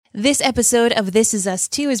This episode of This Is Us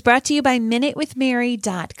Too is brought to you by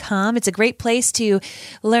MinuteWithMary.com. It's a great place to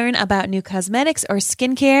learn about new cosmetics or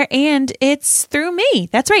skincare, and it's through me.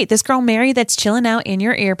 That's right, this girl Mary that's chilling out in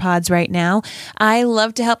your earpods right now. I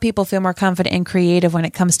love to help people feel more confident and creative when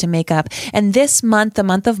it comes to makeup. And this month, the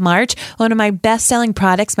month of March, one of my best-selling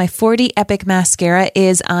products, my 40 Epic Mascara,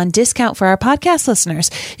 is on discount for our podcast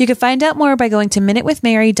listeners. You can find out more by going to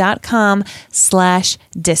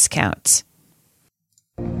MinuteWithMary.com/discount.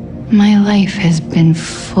 My life has been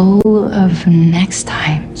full of next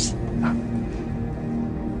times.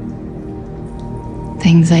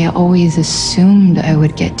 Things I always assumed I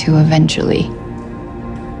would get to eventually.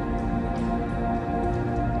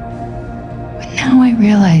 But now I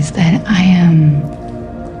realize that I am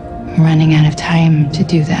running out of time to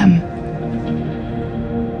do them.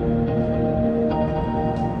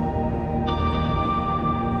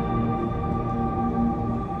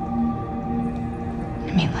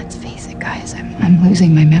 Let's face it, guys, I'm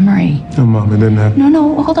losing my memory. No, Mom, it didn't happen.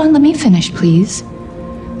 No, hold on, let me finish, please.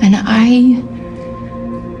 And I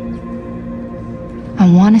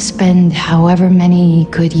want to spend however many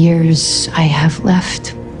good years I have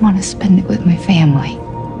left, I want to spend it with my family.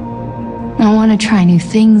 I want to try new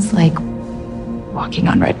things like walking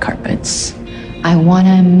on red carpets. I want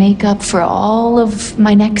to make up for all of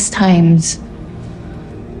my next times.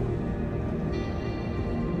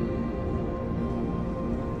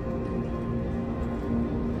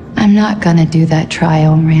 I'm not gonna do that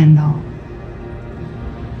trial, Randall.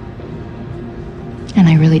 And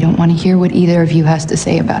I really don't want to hear what either of you has to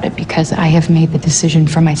say about it because I have made the decision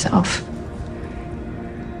for myself.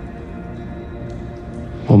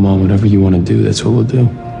 Well, Mom, whatever you want to do, that's what we'll do.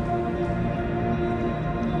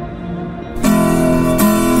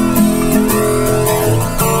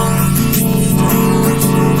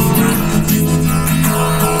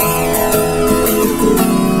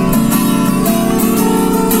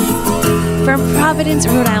 Providence,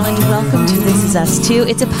 Rhode Island, welcome to This Is Us Too.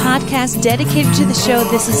 It's a podcast dedicated to the show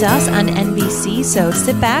This Is Us on NBC, so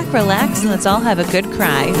sit back, relax, and let's all have a good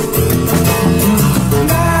cry.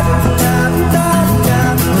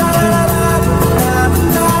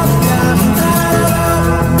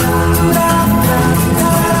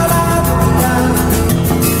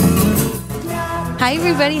 Hi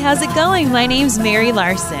everybody, how's it going? My name's Mary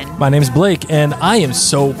Larson. My name's Blake, and I am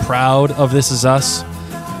so proud of This Is Us.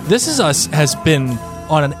 This Is Us has been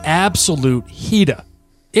on an absolute heater.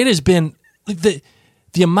 It has been the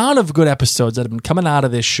amount of good episodes that have been coming out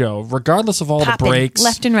of this show, regardless of all Popping, the breaks.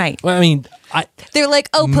 left and right. Well, I mean, they're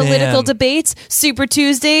like, political debates, Super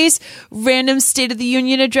Tuesdays, random State of the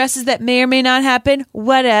Union addresses that may or may not happen.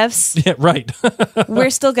 Whatevs. Yeah, right. We're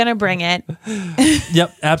still going to bring it.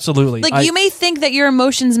 Yep, absolutely. You may think that your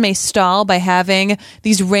emotions may stall by having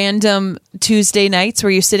these random Tuesday nights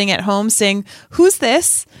where you're sitting at home saying, who's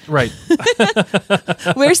this? Right.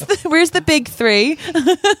 Where's the big three?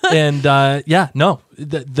 And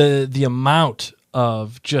the amount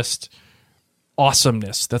of just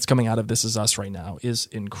awesomeness that's coming out of This Is Us right now is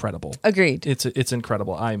incredible. Agreed. It's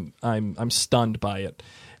incredible. I'm stunned by it,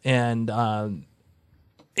 and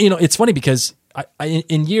it's funny because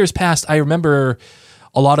in years past I remember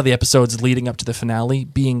a lot of the episodes leading up to the finale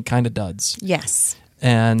being kind of duds. Yes,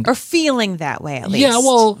 or feeling that way at least. Yeah,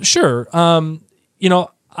 well, sure.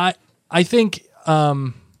 I think.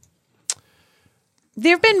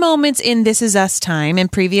 There have been moments in This Is Us time in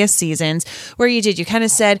previous seasons where you kind of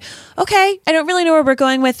said, okay, I don't really know where we're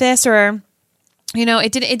going with this, or,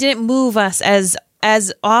 it didn't move us as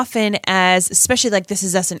often as, especially like This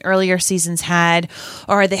Is Us in earlier seasons had,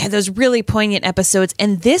 or they had those really poignant episodes.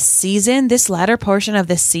 And this season, this latter portion of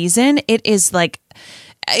this season, it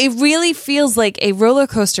really feels like a roller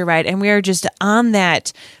coaster ride, and we are just on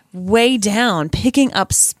that way down, picking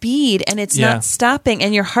up speed, and it's not stopping,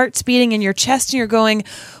 and your heart's beating in your chest, and you're going,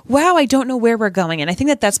 wow, I don't know where we're going. And I think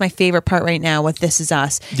that that's my favorite part right now with This Is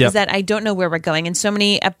Us, is that I don't know where we're going. And so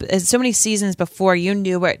many seasons before, you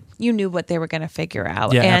knew what they were going to figure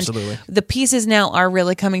out. Yeah, and absolutely. The pieces now are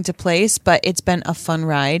really coming to place, but it's been a fun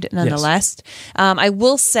ride nonetheless. Yes. I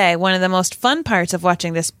will say one of the most fun parts of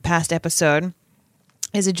watching this past episode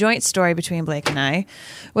is a joint story between Blake and I,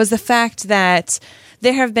 was the fact that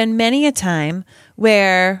there have been many a time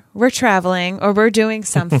where we're traveling or we're doing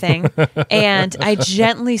something and I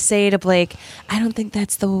gently say to Blake, I don't think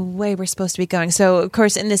that's the way we're supposed to be going. So, of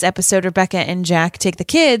course, in this episode, Rebecca and Jack take the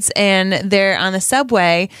kids and they're on the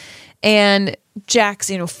subway and Jack's,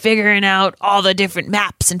 figuring out all the different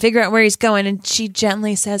maps and figuring out where he's going. And she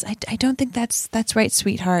gently says, I don't think that's right,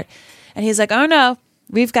 sweetheart. And he's like, oh, no,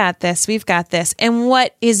 we've got this. And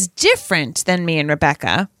what is different than me and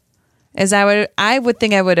Rebecca As I would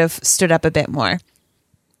think I would have stood up a bit more.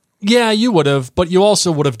 Yeah, you would have, but you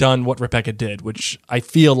also would have done what Rebecca did, which I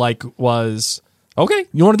feel like was, okay,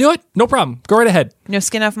 you want to do it? No problem. Go right ahead. No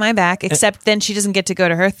skin off my back, except then she doesn't get to go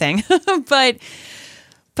to her thing.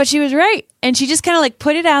 But she was right. And she just kind of like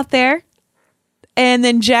put it out there. And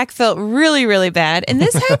then Jack felt really, really bad. And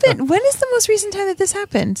this happened. When is the most recent time that this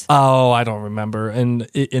happened? Oh, I don't remember. And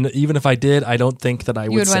even if I did, I don't think that I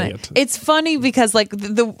would say it. It's funny because like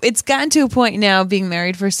it's gotten to a point now, being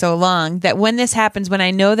married for so long, that when this happens, when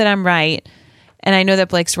I know that I'm right and I know that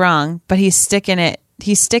Blake's wrong, but he's sticking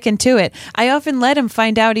to it, I often let him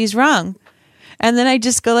find out he's wrong. And then I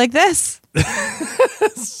just go like this.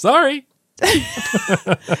 Sorry.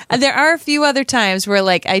 And there are a few other times where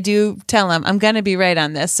like I do tell him I'm going to be right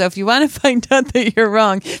on this. So if you want to find out that you're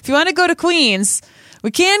wrong, if you want to go to Queens, we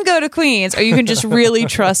can go to Queens, or you can just really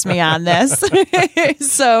trust me on this.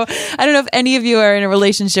 So I don't know if any of you are in a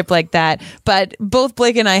relationship like that, but both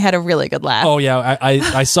Blake and I had a really good laugh. Oh yeah,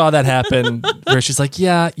 I saw that happen where she's like,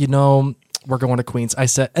 yeah, we're going to Queens. I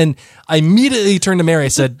said, and I immediately turned to Mary. I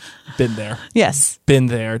said, been there. Yes. Been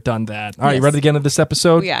there, done that. All right, Yes. you ready to get into this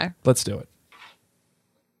episode? We are. Let's do it.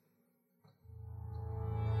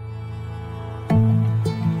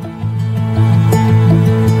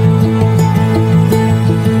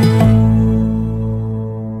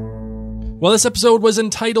 Well, this episode was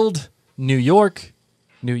entitled New York,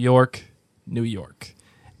 New York, New York.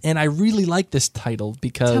 And I really like this title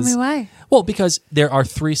because... Tell me why. Well, because there are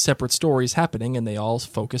 3 separate stories happening and they all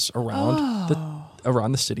focus around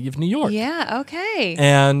the city of New York. Yeah, okay.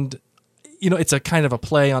 And, it's a kind of a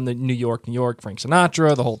play on the New York, Frank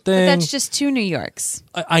Sinatra, the whole thing. But that's just 2 New Yorks.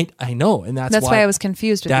 I know, and that's why I was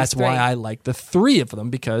confused with that's these 3. why I like the 3 of them,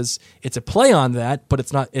 because it's a play on that, but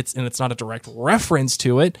it's not a direct reference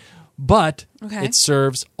to it. But it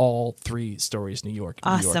serves all 3 stories, New York,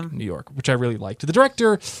 awesome. New York, which I really liked. The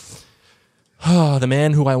director, the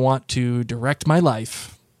man who I want to direct my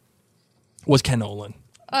life, was Ken Olin.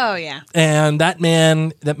 Oh, yeah. And that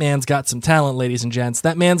man's got some talent, ladies and gents.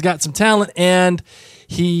 That man's got some talent, and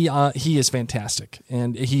he is fantastic.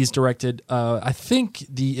 And he's directed, I think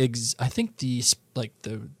the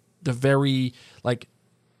very like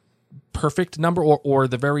perfect number or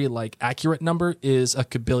the very like accurate number is a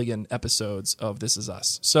kabillion episodes of This Is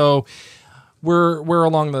Us. So we're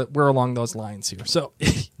along those lines here. So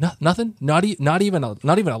nothing, not even a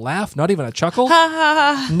laugh, not even a chuckle. Ha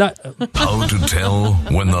ha ha. How to tell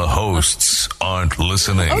when the hosts aren't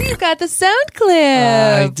listening. Oh, you got the sound clip.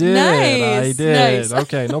 I did. Nice. I did. Nice.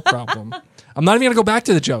 Okay, no problem. I'm not even going to go back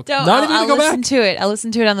to the joke. I'll listen to it. I'll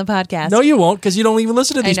listen to it on the podcast. No, you won't, because you don't even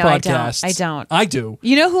listen to these podcasts. I don't. I do.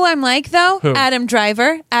 You know who I'm like, though? Who? Adam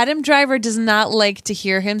Driver. Adam Driver does not like to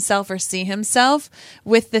hear himself or see himself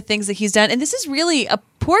with the things that he's done. And this is really a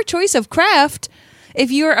poor choice of craft.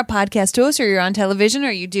 If you're a podcast host or you're on television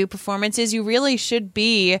or you do performances, you really should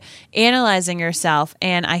be analyzing yourself.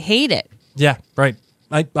 And I hate it. Yeah, right.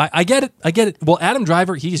 I get it. I get it. Well, Adam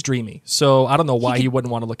Driver, he's dreamy. So I don't know why he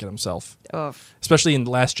wouldn't want to look at himself. Oh. Especially in The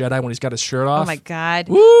Last Jedi when he's got his shirt off. Oh, my God.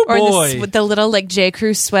 Woo, or boy. with the little like J.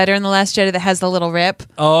 Crew sweater in The Last Jedi that has the little rip.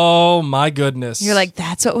 Oh, my goodness. You're like,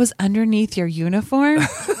 that's what was underneath your uniform?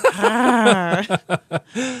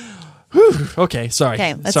 Okay, sorry.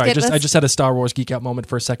 Okay, I just had a Star Wars geek out moment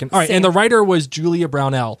for a second. All right, and the writer was Julia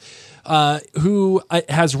Brownell, who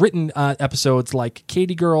has written episodes like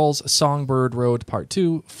Katie Girls, Songbird Road Part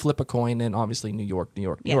 2, Flip a Coin, and obviously New York, New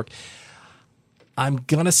York, New York. I'm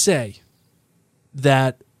gonna say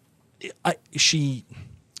that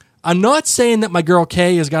I'm not saying that my girl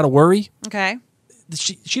Kay has got to worry. Okay.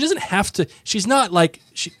 She doesn't have to. She's not like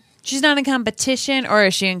She's not in competition, or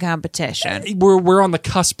is she in competition? We're on the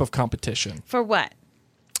cusp of competition. For what?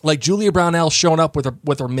 Like Julia Brownell showing up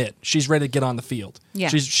with her mitt. She's ready to get on the field. Yeah.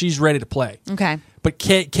 She's ready to play. Okay. But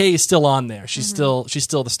Kay is still on there. She's still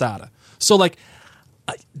the starter. So like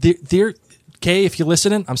Kay, if you're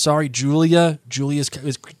listening, I'm sorry, Julia's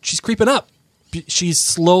she's creeping up. She's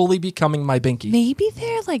slowly becoming my binky. Maybe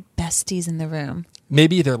they're like besties in the room.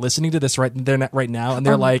 Maybe they're listening to this right now, and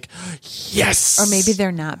they're like, yes. Or maybe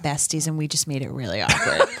they're not besties, and we just made it really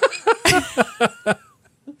awkward.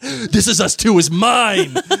 This Is Us 2 is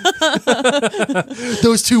mine. Those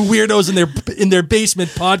 2 weirdos in their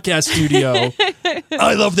basement podcast studio.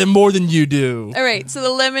 I love them more than you do. All right, so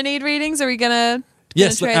the Lemonade ratings, are we gonna?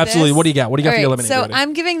 Yes, Try absolutely. this? What do you got? What do you got for your All right, lemonade? so rating?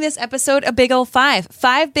 I'm giving this episode a big old 5.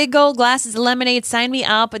 5 big old glasses of lemonade. Sign me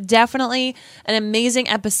up. Definitely an amazing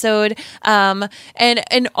episode. And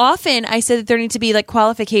often I said that there need to be like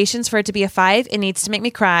qualifications for it to be a 5. It needs to make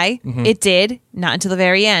me cry. It did. Not until the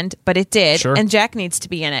very end, but it did. Sure. And Jack needs to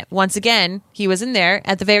be in it. Once again, he was in there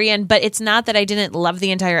at the very end, but it's not that I didn't love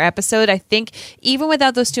the entire episode. I think even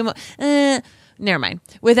without those two never mind.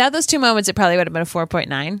 Without those 2 moments, it probably would have been a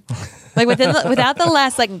 4.9. Like without the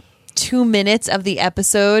last like 2 minutes of the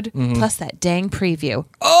episode, plus that dang preview.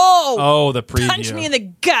 Oh, the preview. Punch me in the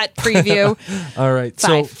gut preview. All right.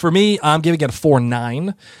 So 5. for me, I'm giving it a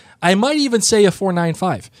 4.9. I might even say a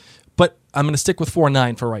 4.95, but I'm going to stick with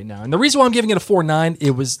 4.9 for right now. And the reason why I'm giving it a 4.9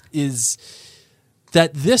 is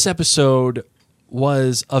that this episode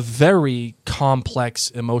was a very complex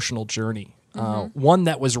emotional journey. One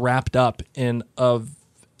that was wrapped up in a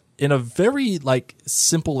very like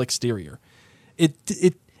simple exterior.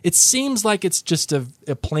 It seems like it's just a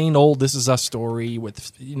plain old This Is Us story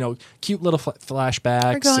with cute little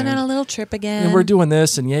flashbacks. We're going on a little trip again. and we're doing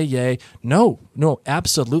this and yay. No,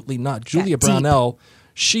 absolutely not. Julia deep. Brownell,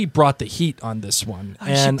 she brought the heat on this one, Oh,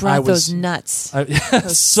 and she brought I was those nuts.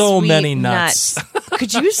 those so Sweet many nuts.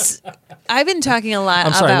 Could you? I've been talking a lot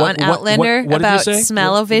I'm sorry, about what- on Outlander what did you about say?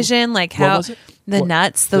 smell-o-vision, like what how was it? the What-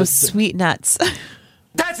 nuts, those the- sweet nuts.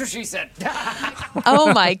 That's what she said.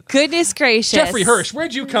 Oh my goodness gracious! Jeffrey Hirsch,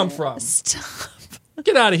 where'd you come from? Stop.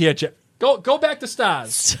 Get out of here, Jeff. Go back to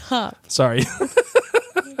Stars. Stop. Sorry.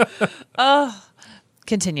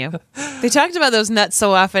 Continue. They talked about those nuts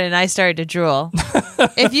so often, and I started to drool.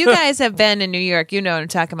 If you guys have been in New York, you know what I'm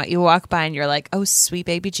talking about. You walk by and you're like, "Oh, sweet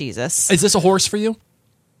baby Jesus." Is this a horse for you?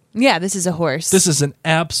 Yeah, this is a horse. This is an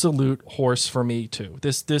absolute horse for me too.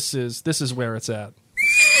 This is where it's at.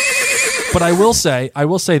 But I will say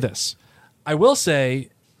this. I will say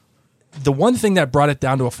the one thing that brought it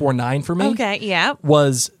down to a 4.9 for me okay. Yeah.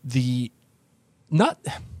 was the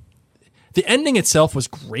ending itself was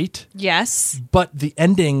great, Yes. but the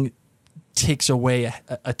ending takes away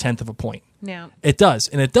a tenth of a point. Yeah. It does.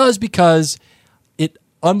 And it does because it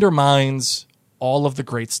undermines all of the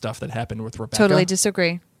great stuff that happened with Rebecca. Totally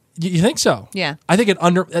disagree. You think so? Yeah. I think it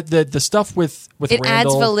the stuff with It Randall.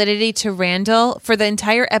 adds validity to Randall. For the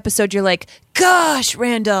entire episode, you're like, "Gosh,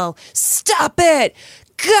 Randall, stop it!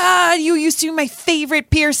 God, you used to be my favorite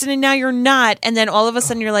Pearson, and now you're not." And then all of a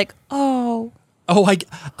sudden, you're like, "Oh, Oh,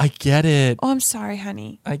 I get it. I'm sorry,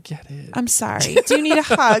 honey. I get it. I'm sorry. Do you need a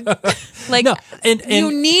hug?" Like, No, and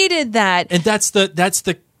you needed that. and that's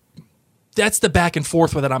the back and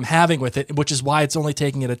forth that I'm having with it, which is why it's only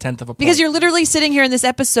taking it a tenth of a point. Because you're literally sitting here in this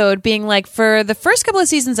episode being like, for the first couple of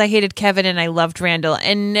seasons, I hated Kevin and I loved Randall.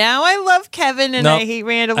 And now I love Kevin and Nope. I hate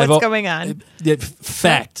Randall. What's going on?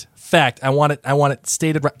 Fact. I want it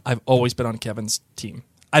stated. I've always been on Kevin's team.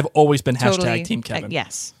 I've always been hashtag Team Kevin.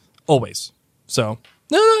 Yes. Always. So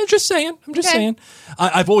no, I'm just saying. Okay. saying.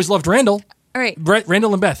 I've always loved Randall. All right.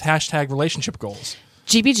 Randall and Beth, hashtag relationship goals.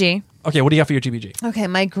 GBG. Okay, what do you got for your GBG? Okay,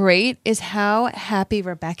 my great is how happy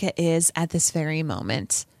Rebecca is at this very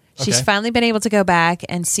moment. She's Okay. finally been able to go back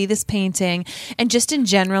and see this painting, and just in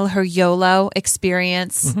general, her YOLO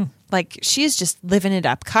experience. Like, she is just living it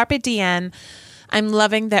up. Carpe diem. I'm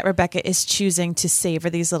loving that Rebecca is choosing to savor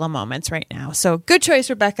these little moments right now. So good choice,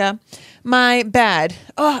 Rebecca. My bad.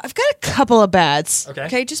 Oh, I've got a couple of bads.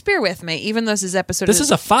 Okay. Just bear with me. Even though this episode This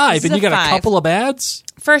is a 5, this and is you got a 5. couple of bads?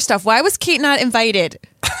 First off, why was Kate not invited?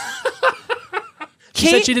 She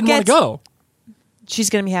said she didn't want to go. She's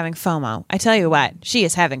going to be having FOMO. I tell you what, she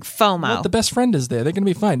is having FOMO. Well, the best friend is there. They're going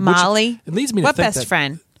to be fine. Which Molly? it leads me to What think best that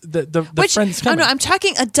friend? The Which, friend's oh coming. no, I'm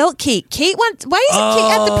talking adult Kate. Kate wants. Why isn't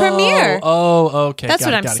Kate at the premiere? Oh, okay. That's Got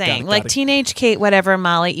what it, I'm got it, saying. got Like it. teenage Kate, whatever.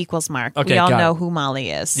 Molly equals Mark. Okay, we all got know it. who Molly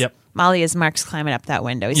is. Yep. Molly is Mark's climbing up that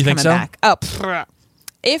window. He's You coming think so? back. Oh, pfft.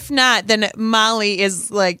 If not, then Molly is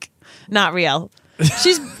like not real.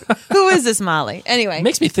 She's who is this Molly? Anyway, It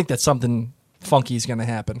makes me think that something funky is going to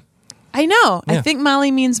happen. I know. Yeah. I think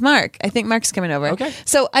Molly means Mark. I think Mark's coming over. Okay.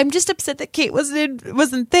 So I'm just upset that Kate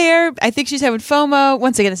wasn't there. I think she's having FOMO.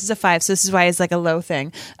 Once again, this is a 5, so this is why it's like a low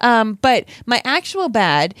thing. But my actual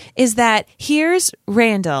bad is that here's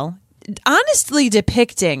Randall honestly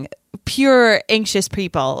depicting pure anxious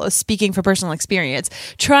people, speaking for personal experience,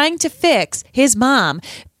 trying to fix his mom,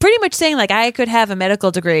 pretty much saying like, I could have a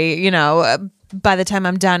medical degree, by the time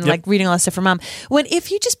I'm done, like reading all this stuff for mom. When if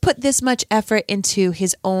you just put this much effort into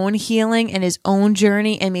his own healing and his own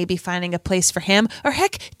journey and maybe finding a place for him, or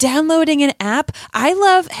heck, downloading an app. I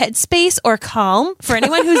love Headspace or Calm for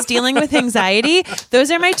anyone who's dealing with anxiety. Those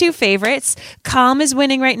are my 2 favorites. Calm is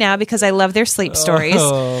winning right now because I love their sleep stories.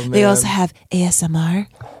 Oh, They man. also have ASMR.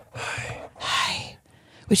 Hi.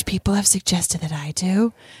 which people have suggested that I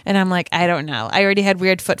do. And I'm like, I don't know. I already had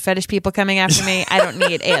weird foot fetish people coming after me. I don't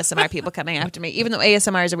need ASMR people coming after me, even though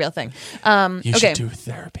ASMR is a real thing. You should do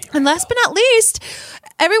therapy. And last but not least,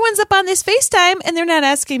 everyone's up on this FaceTime and they're not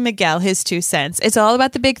asking Miguel his 2 cents. It's all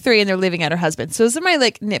about the big 3 and they're leaving out her husband. So those are my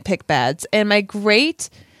like nitpick bads. And my great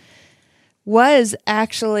was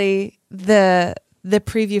actually the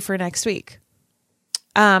preview for next week.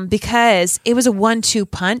 Because it was a 1-2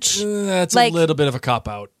 punch. That's like, a little bit of a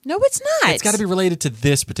cop-out. No, it's not. It's got to be related to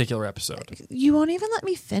this particular episode. You won't even let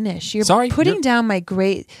me finish. You're Sorry, putting you're- down my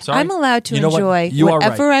great... Sorry. I'm allowed to You know what? enjoy You are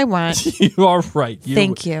whatever right. I want. You are right.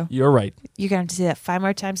 Thank you. You're right. You're going to have to say that 5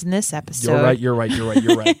 more times in this episode. You're right.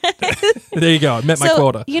 There you go. I met my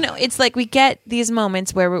quota. You know, it's like we get these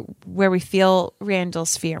moments where we feel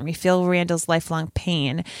Randall's fear and we feel Randall's lifelong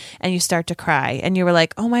pain, and you start to cry, and you were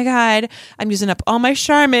like, "Oh my God, I'm using up all my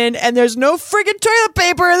Charmin, and there's no friggin' toilet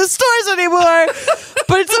paper in the stores anymore."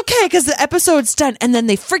 But it's okay because the episode's done, and then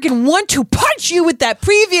they friggin' 1-2 punch you with that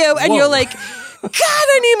preview, and Whoa. you're like, "God,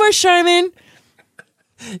 I need more Charmin."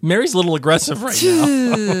 Mary's a little aggressive right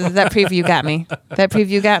now. That preview got me. That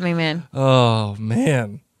preview got me, man. Oh,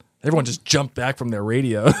 man. Everyone just jumped back from their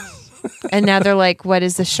radio. And now they're like, what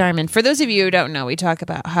is the Charmin? For those of you who don't know, we talk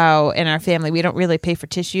about how in our family we don't really pay for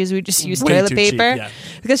tissues. We just use Way toilet too paper cheap, yeah.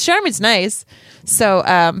 because Charmin's nice. So,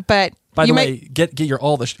 but By you the way, get your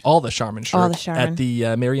all the Charmin shirt All the Charmin. at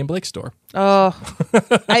the Mary and Blake store.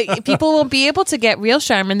 people won't be able to get real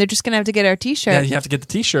Charmin. They're just going to have to get our T-shirt. Yeah, you have to get the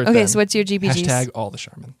T-shirt. Okay, then. so what's your GBGs? Hashtag all the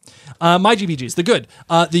Charmin. My GBGs, the good.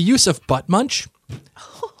 The use of butt munch.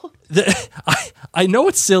 I know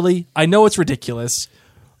it's silly. I know it's ridiculous.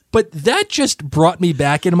 But that just brought me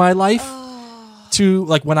back in my life to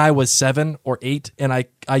like when I was 7 or 8 and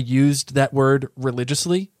I used that word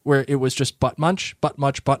religiously where it was just butt munch.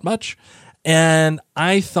 And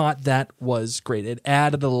I thought that was great. It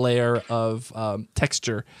added a layer of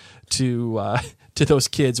texture to those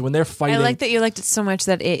kids when they're fighting. I like that you liked it so much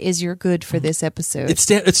that it is your good for this episode. It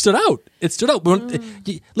stood out. It stood out.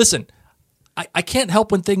 Listen, I can't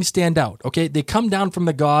help when things stand out, okay? They come down from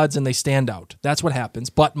the gods and they stand out. That's what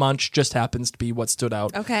happens. Butt munch just happens to be what stood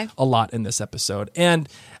out a lot in this episode. And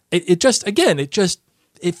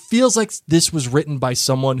it feels like this was written by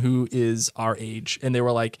someone who is our age. And they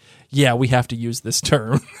were like, yeah, we have to use this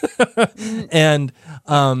term. And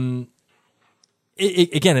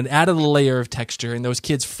it added a layer of texture, and those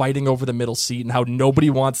kids fighting over the middle seat and how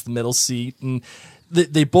nobody wants the middle seat. And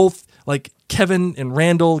they both, like Kevin and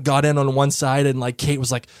Randall got in on one side, and like Kate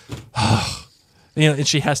was like, oh, and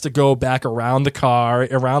she has to go back around the car,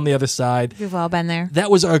 around the other side. We've all been there.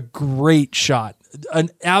 That was a great shot, an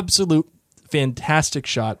absolute fantastic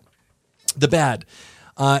shot. The bad.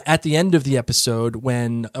 At the end of the episode,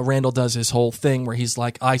 when Randall does his whole thing where he's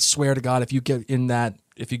like, I swear to God, if you go in that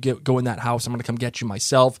house, I'm going to come get you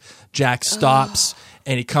myself. Jack stops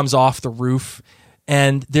and he comes off the roof.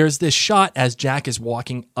 And there's this shot as Jack is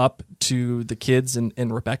walking up to the kids and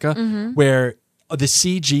Rebecca where the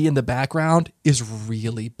CG in the background is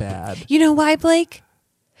really bad. You know why, Blake?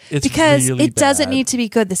 It's because really it doesn't bad. need to be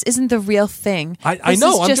good. This isn't the real thing. I know. This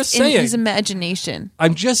is I'm just saying. in his imagination.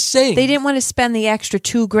 I'm just saying. They didn't want to spend the extra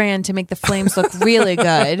 $2,000 to make the flames look really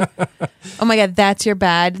good. Oh my God, that's your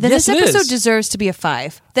bad. Then Yes, this it episode is. deserves to be a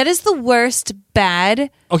 5. That is the worst bad.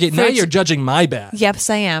 Okay, now for- you're judging my bad. Yes,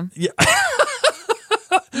 I am. Yeah.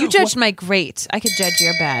 You judged my great. I could judge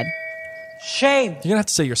your bad. Shame. You're going to have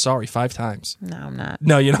to say you're sorry 5 times. No, I'm not.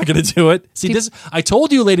 No, you're not going to do it. See, I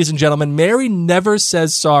told you, ladies and gentlemen, Mary never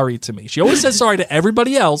says sorry to me. She always says sorry to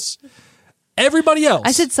everybody else. Everybody else.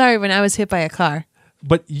 I said sorry when I was hit by a car.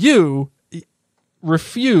 But you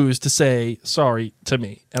refuse to say sorry to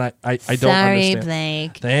me. And I don't Sorry, understand.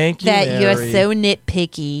 Blake. Thank you, That Mary. you're so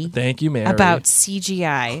nitpicky Thank you, Mary. about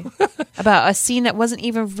CGI. About a scene that wasn't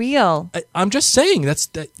even real. I'm just saying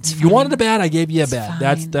you wanted a bad, I gave you a bad.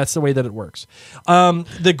 fine. That's the way that it works.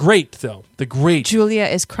 The great Julia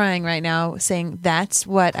is crying right now, saying that's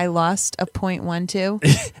what I lost a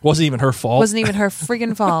 0.12. wasn't even her fault. Wasn't even her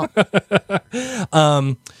friggin' fault.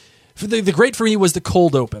 The great for me was the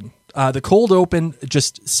cold open. The cold open,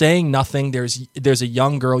 just saying nothing. There's a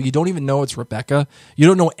young girl. You don't even know it's Rebecca. You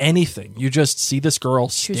don't know anything. You just see this girl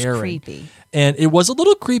She was staring. creepy. And it was a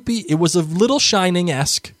little creepy. It was a little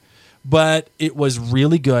Shining-esque, but it was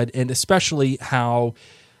really good. And especially how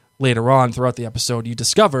later on throughout the episode, you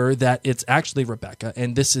discover that it's actually Rebecca,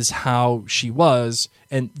 and this is how she was.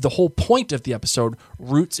 And the whole point of the episode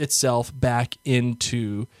roots itself back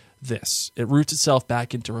into this. It roots itself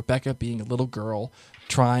back into Rebecca being a little girl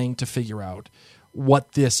trying to figure out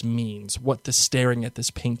what this means, what the staring at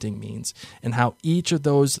this painting means, and how each of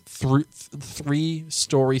those three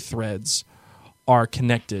story threads are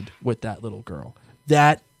connected with that little girl.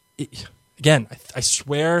 Again, I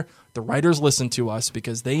swear the writers listen to us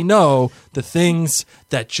because they know the things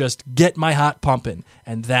that just get my heart pumping,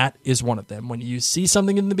 and that is one of them. When you see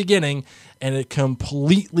something in the beginning and it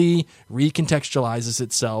completely recontextualizes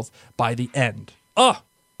itself by the end. Oh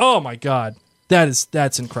my God.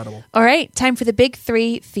 That's incredible. All right, time for the big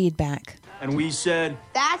 3 feedback. And we said,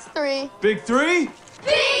 That's 3. Big 3?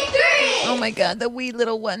 Big 3! Oh my God, the wee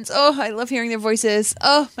little ones. Oh, I love hearing their voices.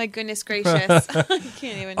 Oh my goodness gracious. I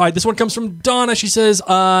can't even. All right, this one comes from Donna. She says,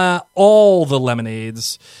 all the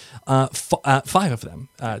lemonades, 5 of them,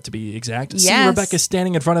 to be exact. Yes. Seeing Rebecca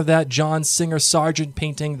standing in front of that John Singer Sargent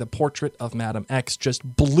painting, the portrait of Madam X,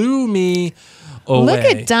 just blew me away. Look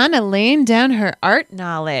at Donna laying down her art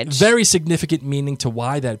knowledge. Very significant meaning to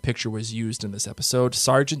why that picture was used in this episode.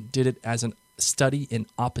 Sargent did it as a study in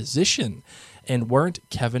opposition. And weren't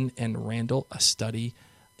Kevin and Randall a study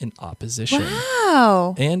in opposition?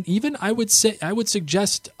 Wow. And even I would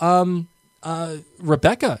suggest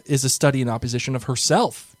Rebecca is a study in opposition of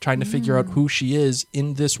herself, trying to figure out who she is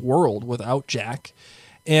in this world without Jack,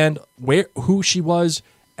 and who she was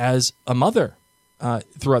as a mother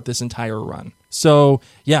throughout this entire run. So,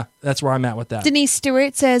 yeah, that's where I'm at with that. Denise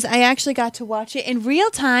Stewart says, I actually got to watch it in real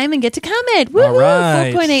time and get to comment. All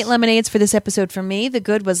right. 4.8 lemonades for this episode for me. The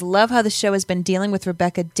good was love how the show has been dealing with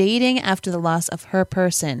Rebecca dating after the loss of her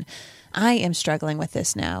person. I am struggling with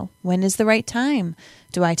this now. When is the right time?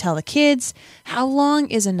 Do I tell the kids? How long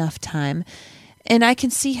is enough time? And I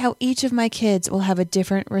can see how each of my kids will have a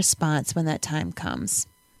different response when that time comes.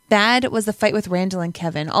 Bad was the fight with Randall and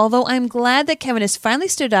Kevin, although I'm glad that Kevin has finally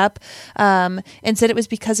stood up and said it was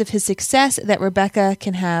because of his success that Rebecca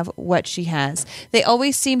can have what she has. They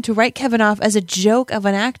always seem to write Kevin off as a joke of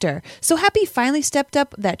an actor. So happy he finally stepped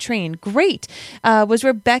up that train. Great was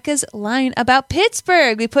Rebecca's line about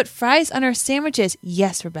Pittsburgh. We put fries on our sandwiches.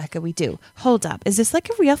 Yes, Rebecca, we do. Hold up. Is this like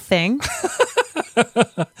a real thing?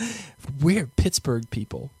 We're Pittsburgh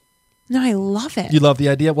people. No, I love it. You love the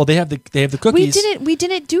idea? Well, they have the cookies. We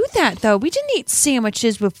didn't do that though. We didn't eat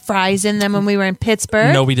sandwiches with fries in them when we were in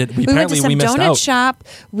Pittsburgh. No, we did. We went to some missed donut out. shop.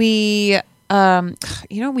 We,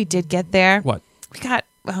 we did get there. What? We got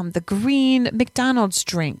the green McDonald's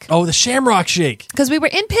drink. Oh, the Shamrock Shake. Because we were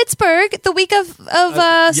in Pittsburgh the week of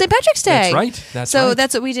St. Patrick's Day. That's right. That's so right.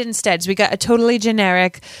 that's what we did instead. So we got a totally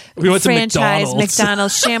generic We went to franchise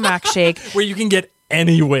McDonald's. Shamrock Shake. Where you can get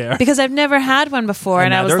anywhere. Because I've never had one before,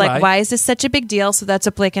 and I was neither like, have I. why is this such a big deal? So that's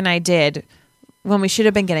what Blake and I did when we should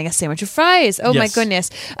have been getting a sandwich of fries. Oh, my Yes. goodness.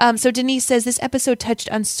 So Denise says, this episode touched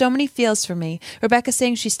on so many feels for me. Rebecca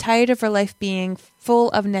saying she's tired of her life being full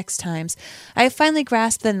of next times. I have finally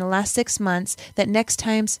grasped that in the last 6 months that next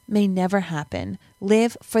times may never happen.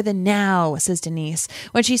 Live for the now, says Denise.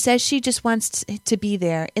 When she says she just wants to be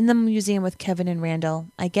there in the museum with Kevin and Randall,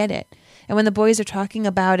 I get it. And when the boys are talking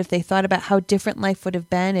about if they thought about how different life would have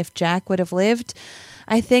been if Jack would have lived,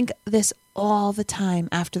 I think this all the time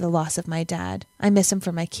after the loss of my dad. I miss him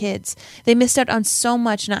for my kids. They missed out on so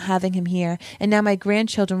much not having him here, and now my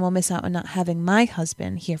grandchildren will miss out on not having my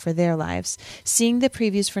husband here for their lives. Seeing the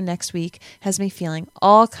previews for next week has me feeling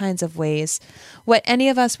all kinds of ways. What any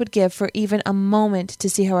of us would give for even a moment to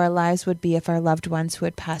see how our lives would be if our loved ones who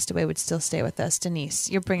had passed away would still stay with us. Denise,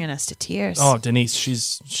 you're bringing us to tears. Oh, Denise,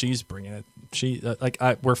 she's bringing it.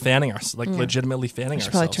 We're fanning us, legitimately fanning I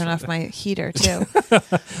should ourselves. probably turn off my heater too.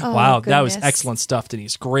 Wow, that was goodness. excellent stuff,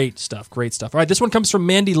 Denise. Great stuff. All right, this one comes from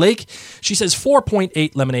Mandy Lake. She says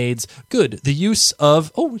 4.8 lemonades. Good. The use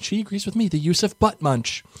of, she agrees with me, the use of butt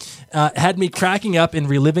munch had me cracking up and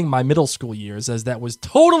reliving my middle school years, as that was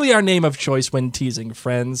totally our name of choice when teasing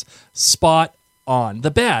friends. Spot on.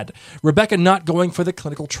 The bad. Rebecca not going for the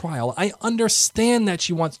clinical trial. I understand that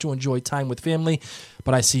she wants to enjoy time with family,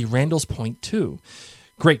 but I see Randall's point too.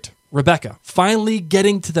 Great. Rebecca, finally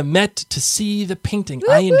getting to the Met to see the painting.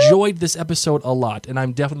 I enjoyed this episode a lot, and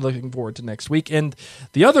I'm definitely looking forward to next week. And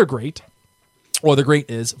the other great, or the great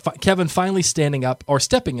is Kevin finally stepping up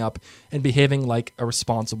and behaving like a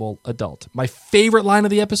responsible adult. My favorite line of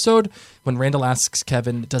the episode, when Randall asks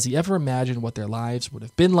Kevin, does he ever imagine what their lives would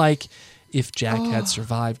have been like if Jack had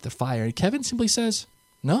survived the fire? And Kevin simply says,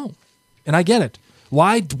 no. And I get it.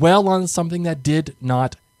 Why dwell on something that did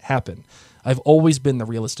not happen? I've always been the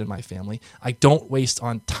realist in my family. I don't waste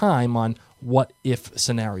on time on what-if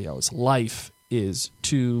scenarios. Life is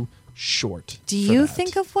too short. Do you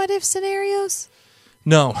think of what-if scenarios?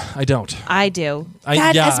 No, I don't. I do. I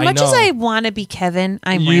as much as know. I want to be Kevin,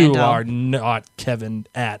 I'm You Randall. are not Kevin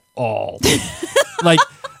at all. Like,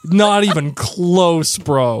 Not even close,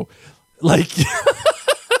 bro. Like,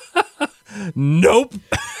 nope.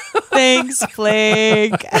 Thanks,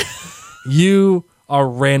 Flake. You are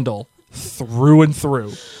Randall through and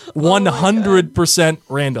through. 100%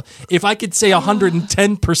 Randall. If I could say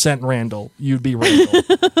 110% Randall, you'd be Randall.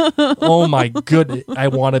 Oh my goodness. I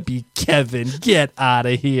want to be Kevin. Get out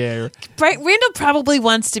of here. Right, Randall probably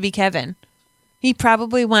wants to be Kevin. He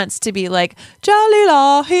probably wants to be like, Jolly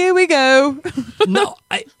Law, here we go. No,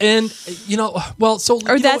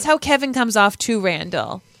 Or that's how Kevin comes off to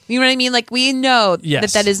Randall. You know what I mean? Like, we know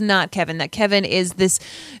Yes. that is not Kevin, that Kevin is this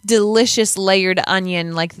delicious layered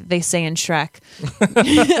onion, like they say in Shrek.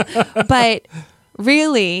 But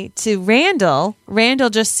really, to Randall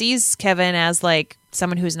just sees Kevin as like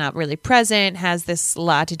someone who's not really present, has this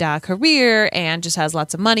la-di-da career, and just has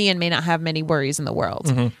lots of money and may not have many worries in the world.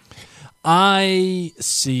 Mm-hmm. I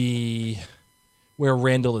see where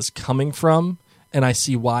Randall is coming from, and I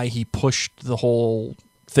see why he pushed the whole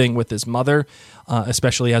thing with his mother,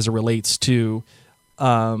 especially as it relates to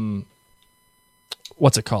what's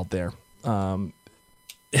it called there?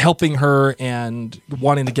 Helping her and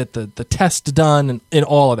wanting to get the test done and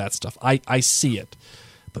all of that stuff. I see it.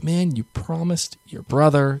 But man, you promised your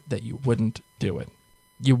brother that you wouldn't do it.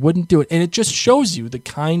 You wouldn't do it. And it just shows you the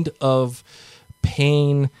kind of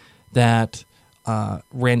pain that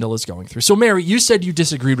Randall is going through. So, Mary, you said you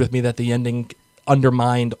disagreed with me that the ending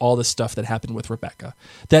undermined all the stuff that happened with Rebecca,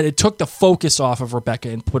 that it took the focus off of Rebecca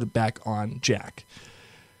and put it back on Jack.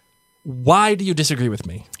 Why do you disagree with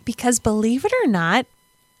me? Because believe it or not,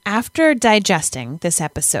 after digesting this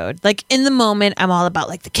episode, like in the moment, I'm all about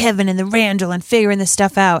like the Kevin and the Randall and figuring this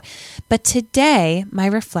stuff out. But today, my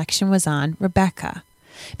reflection was on Rebecca.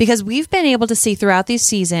 Because we've been able to see throughout these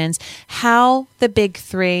seasons how the big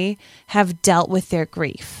three have dealt with their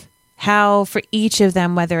grief. How for each of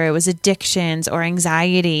them, whether it was addictions or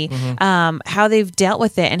anxiety, how they've dealt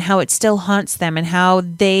with it and how it still haunts them and how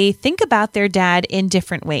they think about their dad in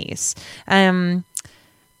different ways.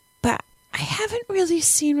 But I haven't really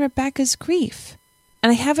seen Rebecca's grief.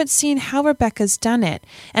 And I haven't seen how Rebecca's done it.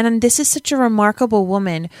 And this is such a remarkable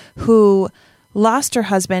woman who lost her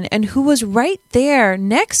husband and who was right there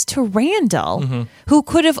next to Randall, who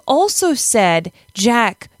could have also said,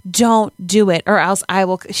 Jack, don't do it or else I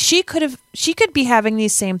will. She could be having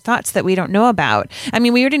these same thoughts that we don't know about. I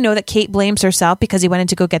mean, we already know that Kate blames herself because he went in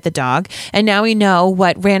to go get the dog. And now we know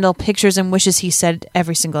what Randall pictures and wishes he said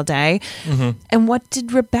every single day. And what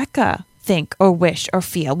did Rebecca think or wish or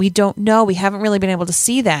feel? We don't know. We haven't really been able to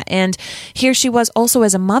see that. And here she was also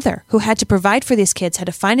as a mother who had to provide for these kids, had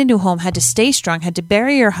to find a new home, had to stay strong, had to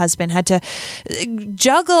bury her husband, had to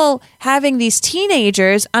juggle having these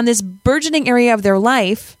teenagers on this burgeoning area of their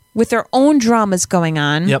life with their own dramas going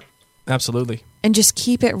on. Yep, absolutely. And just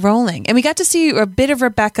keep it rolling. And we got to see a bit of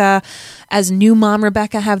Rebecca as new mom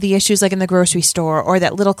Rebecca have the issues like in the grocery store or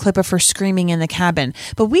that little clip of her screaming in the cabin.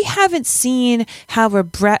 But we haven't seen how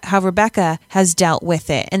Rebecca has dealt with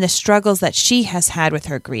it and the struggles that she has had with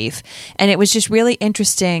her grief. And it was just really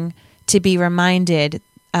interesting to be reminded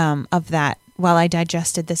of that while I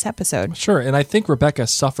digested this episode. Sure. And I think Rebecca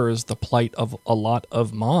suffers the plight of a lot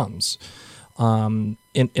of moms in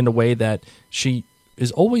a way that she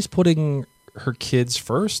is always putting her kids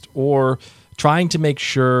first or trying to make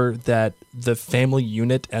sure that the family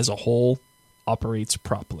unit as a whole operates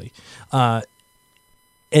properly.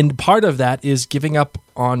 And part of that is giving up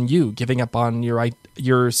on you, giving up on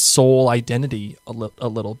your soul identity a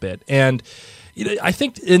little bit. And I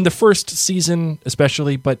think in the first season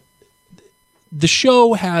especially, but the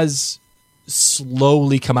show has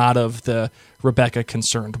slowly come out of the Rebecca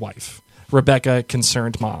concerned wife, Rebecca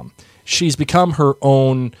concerned mom. She's become her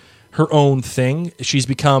own thing. She's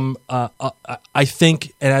become, I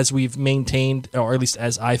think, and as we've maintained, or at least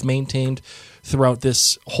as I've maintained throughout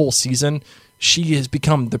this whole season, she has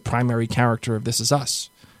become the primary character of This Is Us.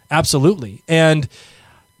 Absolutely. And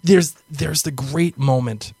there's the great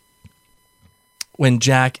moment when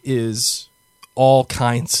Jack is all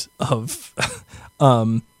kinds of,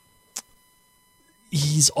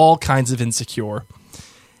 he's all kinds of insecure.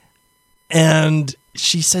 And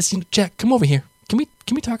she says, Jack, come over here.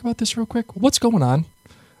 Can we talk about this real quick? What's going on?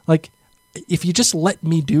 Like, if you just let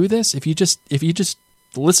me do this, if you just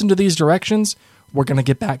listen to these directions, we're going to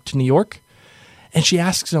get back to New York. And she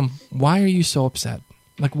asks him, why are you so upset?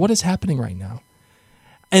 Like, what is happening right now?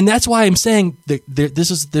 And that's why I'm saying that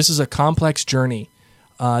this is a complex journey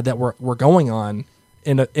that we're going on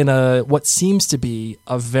in a what seems to be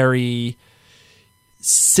a very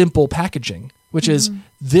simple packaging, which is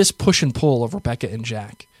this push and pull of Rebecca and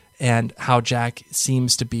Jack, and how Jack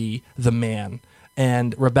seems to be the man,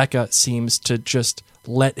 and Rebecca seems to just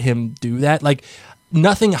let him do that. Like,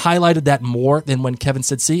 nothing highlighted that more than when Kevin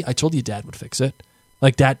said, "See, I told you Dad would fix it.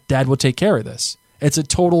 Like, Dad will take care of this." It's a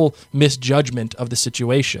total misjudgment of the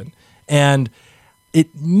situation. And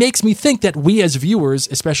it makes me think that we as viewers,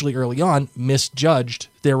 especially early on, misjudged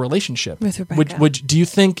their relationship. With Rebecca. Do you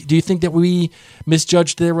think that we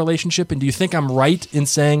misjudged their relationship? And do you think I'm right in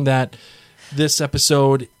saying that this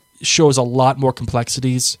episode shows a lot more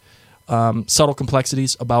complexities, subtle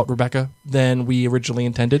complexities about Rebecca than we originally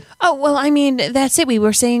intended? Oh, well, I mean, that's it. We've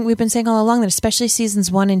been saying all along that especially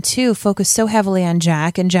seasons 1 and 2 focused so heavily on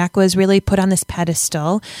Jack, and Jack was really put on this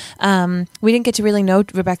pedestal. We didn't get to really know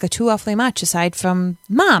Rebecca too awfully much aside from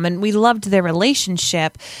Mom, and we loved their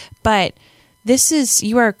relationship. But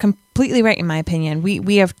you are completely right in my opinion.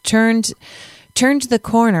 We have turned the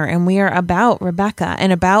corner, and we are about Rebecca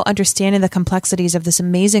and about understanding the complexities of this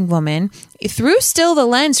amazing woman through still the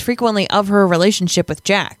lens frequently of her relationship with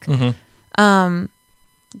Jack. Mm-hmm.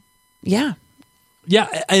 Yeah.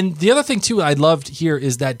 And the other thing too I loved here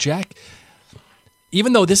is that Jack,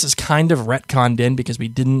 even though this is kind of retconned in because we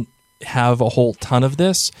didn't have a whole ton of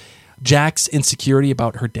this, Jack's insecurity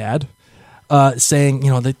about her dad, saying,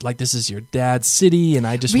 like, this is your dad's city, and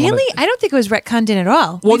I just really, I don't think it was retconned in at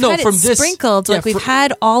all. Well, we've no, had from it this sprinkled. We've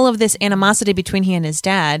had all of this animosity between he and his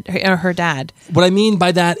dad, or her dad. What I mean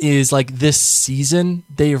by that is, like, this season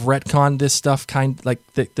they've retconned this stuff,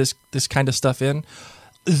 this kind of stuff in.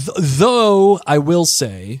 Though I will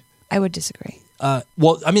say, I would disagree.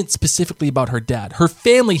 Well, I mean specifically about her dad, her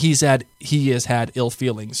family. He has had ill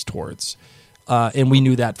feelings towards. And we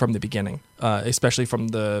knew that from the beginning, especially from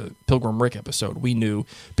the Pilgrim Rick episode. We knew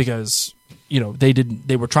because,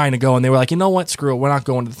 they were trying to go and they were like, you know what, screw it. We're not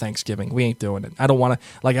going to the Thanksgiving. We ain't doing it. I don't want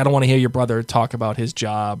to hear your brother talk about his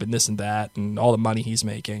job and this and that and all the money he's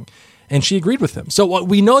making. And she agreed with him. So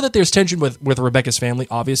we know that there's tension with Rebecca's family,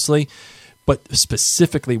 obviously, but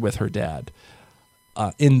specifically with her dad.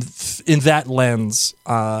 In that lens,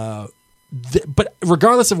 but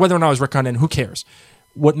regardless of whether or not it was retconned in, who cares?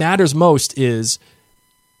 What matters most is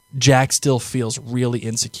Jack still feels really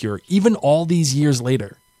insecure, even all these years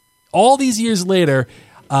later.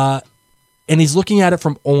 And he's looking at it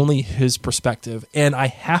from only his perspective. And I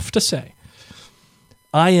have to say,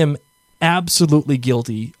 I am absolutely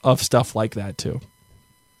guilty of stuff like that too.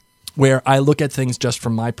 Where I look at things just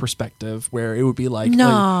from my perspective, where it would be like,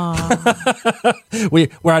 no,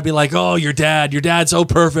 where I'd be like, oh, your dad's so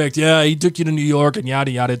perfect. Yeah, he took you to New York and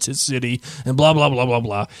yada yada, it's his city and blah blah blah blah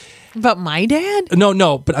blah. About my dad?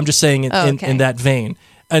 No, but I'm just saying Okay. in that vein.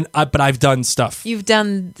 But I've done stuff. You've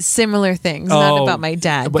done similar things, not about my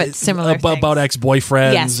dad, but similar things. About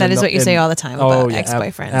ex-boyfriends. Yes, that is what you say all the time about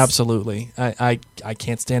ex-boyfriends. Absolutely. I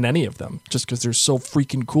can't stand any of them just because they're so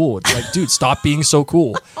freaking cool. It's like, dude, stop being so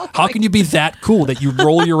cool. How can you be that cool that you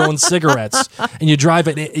roll your own cigarettes and you drive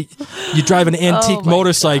an antique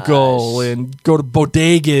motorcycle and go to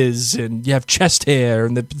bodegas and you have chest hair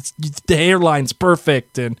and the hairline's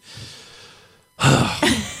perfect and...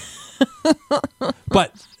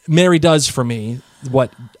 But Mary does for me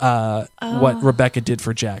what Rebecca did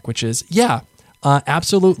for Jack, which is,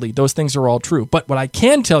 absolutely, those things are all true. But what I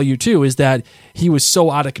can tell you, too, is that he was so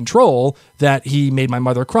out of control that he made my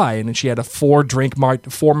mother cry, and she had a 4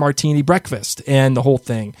 martini breakfast and the whole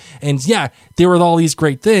thing. And, there were all these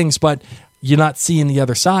great things, but you're not seeing the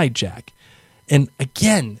other side, Jack. And,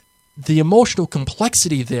 again, the emotional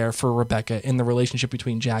complexity there for Rebecca in the relationship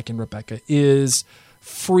between Jack and Rebecca is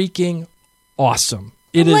freaking awesome.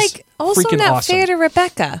 It is also freaking not awesome. fair to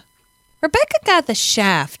Rebecca. Rebecca got the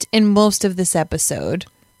shaft in most of this episode.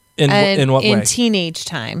 In what way? In teenage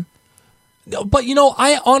time. But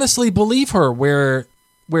I honestly believe her where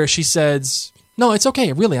she says, "No, it's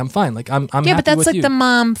okay. Really, I'm fine. Like I'm happy but that's with like you." the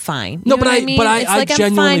mom fine. No, You know what I mean? I it's like I'm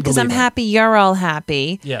genuinely fine because I'm believe her. happy. You're all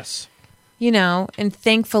happy. Yes. And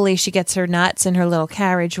thankfully she gets her nuts in her little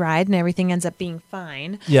carriage ride, and everything ends up being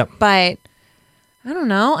fine. Yep. But I don't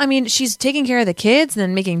know. I mean, she's taking care of the kids and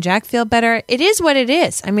then making Jack feel better. It is what it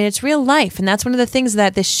is. I mean, it's real life, and that's one of the things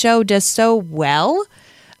that this show does so well.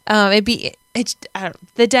 The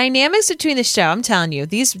dynamics between the show. I'm telling you,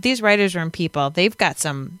 these writers room people, they've got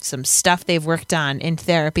some stuff they've worked on in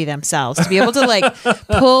therapy themselves to be able to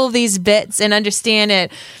pull these bits and understand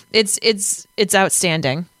it. It's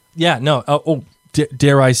outstanding. Yeah. No.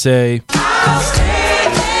 Dare I say?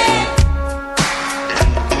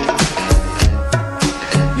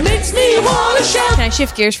 Makes me wanna shout Can I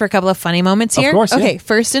shift gears for a couple of funny moments here? Of course, yeah. Okay,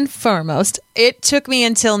 first and foremost, it took me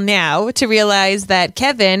until now to realize that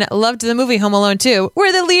Kevin loved the movie Home Alone 2,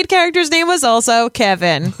 where the lead character's name was also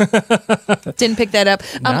Kevin. Didn't pick that up.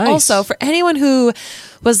 Nice. Also, for anyone who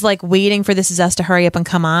was like waiting for This Is Us to hurry up and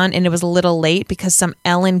come on, and it was a little late because some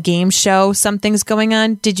Ellen game show, something's going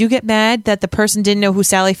on, did you get mad that the person didn't know who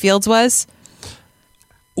Sally Fields was?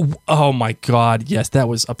 Oh my God! Yes, that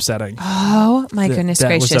was upsetting. Oh my goodness that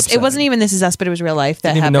was gracious! It upsetting. wasn't even This Is Us, but it was real life.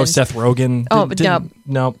 That Didn't even know happened. Seth Rogen. Oh,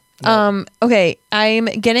 no. Okay, I'm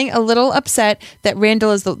getting a little upset that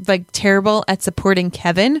Randall is like terrible at supporting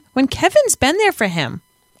Kevin when Kevin's been there for him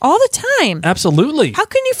all the time. Absolutely. How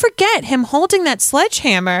can you forget him holding that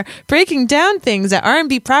sledgehammer, breaking down things at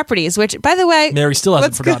R&B Properties? Which, by the way, Mary still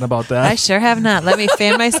hasn't what's forgotten about that. I sure have not. Let me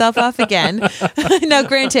fan myself off again. Now,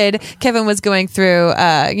 granted, Kevin was going through,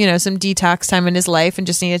 some detox time in his life and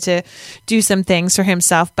just needed to do some things for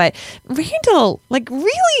himself. But Randall,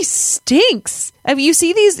 really stinks. I mean, you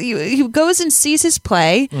see he goes and sees his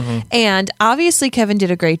play, and obviously Kevin did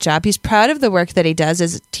a great job. He's proud of the work that he does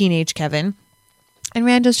as teenage Kevin. And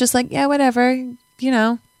Randall's just like, yeah, whatever. You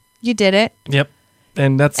did it. Yep.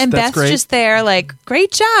 And that's Beth's great. just there like,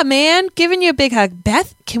 great job, man. Giving you a big hug.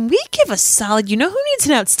 Beth, can we give a solid, who needs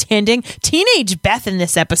an outstanding teenage Beth in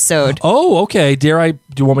this episode? Oh, okay. Do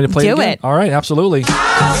you want me to play Do again? it. All right, absolutely.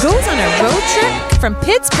 Goes on a road trip from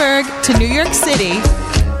Pittsburgh to New York City.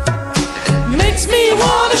 Makes me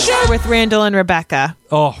want to shout. With Randall and Rebecca.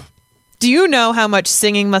 Oh, Do you know how much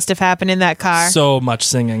singing must have happened in that car? so much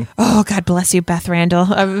singing. Oh, God bless you, Beth Randall.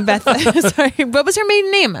 Beth, sorry. What was her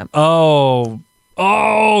maiden name? Oh,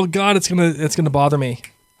 God, it's gonna bother me.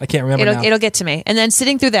 I can't remember now. It'll get to me. And then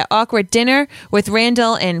sitting through that awkward dinner with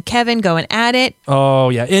Randall and Kevin going at it. Oh,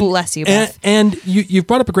 yeah. Bless you, Beth. And you've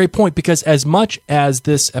brought up a great point, because as much as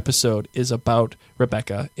this episode is about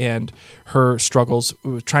Rebecca and her struggles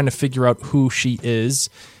trying to figure out who she is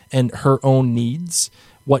and her own needs,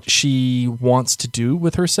 what she wants to do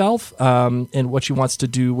with herself, and what she wants to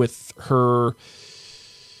do with her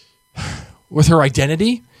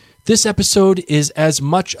identity, this episode is as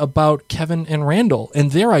much about Kevin and Randall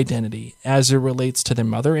and their identity as it relates to their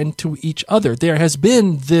mother and to each other. There has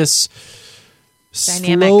been this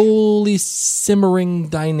Dynamic. slowly simmering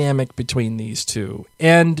dynamic between these two.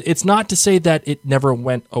 And it's not to say that it never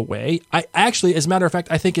went away. I actually, as a matter of fact,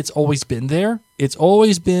 I think it's always been there. It's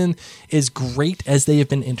always been as great as they have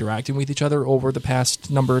been interacting with each other over the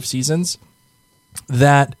past number of seasons,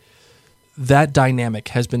 that dynamic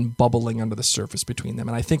has been bubbling under the surface between them.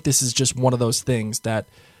 And I think this is just one of those things that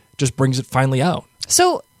just brings it finally out.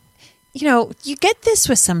 So, you get this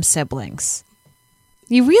with some siblings.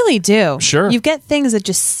 You really do. Sure. You get things that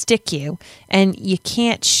just stick you and you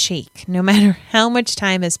can't shake no matter how much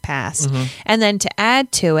time has passed. Mm-hmm. And then to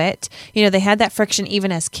add to it, they had that friction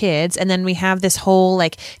even as kids. And then we have this whole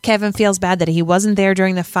Kevin feels bad that he wasn't there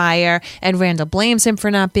during the fire, and Randall blames him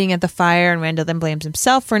for not being at the fire, and Randall then blames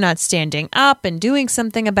himself for not standing up and doing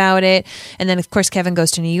something about it. And then, of course, Kevin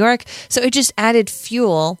goes to New York. So it just added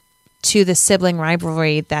fuel to the sibling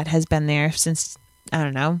rivalry that has been there since, I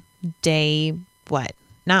don't know, day what?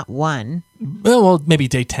 Not one. Well, maybe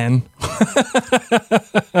day 10.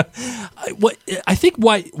 I think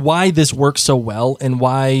why this works so well, and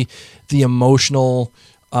why the emotional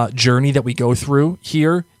journey that we go through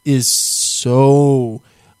here is so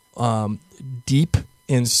deep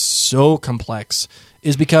and so complex,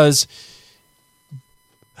 is because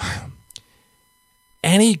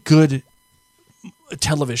any good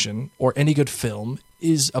television or any good film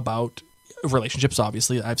is about relationships.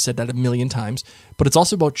 Obviously, I've said that a million times, but it's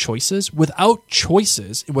also about choices. Without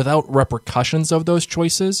choices, without repercussions of those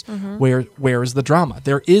choices, where is the drama?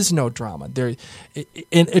 There is no drama.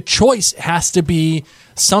 And a choice has to be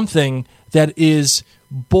something that is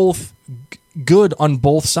both good on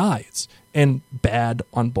both sides and bad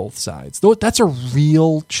on both sides. Though that's a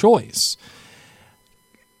real choice.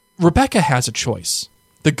 Rebecca has a choice.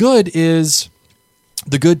 The good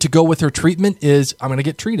to go with her treatment is, I'm going to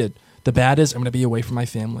get treated. The bad is, I'm going to be away from my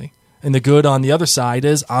family. And the good on the other side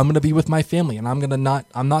is, I'm going to be with my family, and I'm not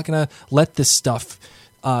going to let this stuff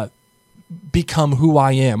become who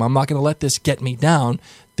I am. I'm not going to let this get me down.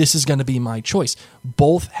 This is going to be my choice.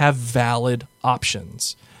 Both have valid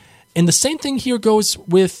options. And the same thing here goes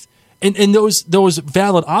with, and those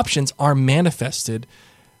valid options are manifested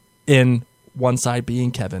in one side being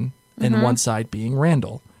Kevin and one side being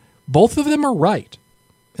Randall. Both of them are right,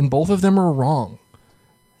 and both of them are wrong.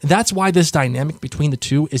 That's why this dynamic between the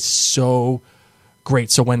two is so great.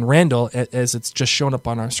 So when Randall, as it's just shown up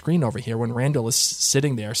on our screen over here, when Randall is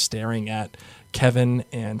sitting there staring at Kevin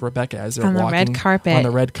and Rebecca as they're on the walking red carpet. on the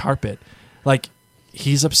red carpet,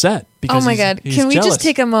 he's upset because Oh my he's- God. he's Can we jealous. just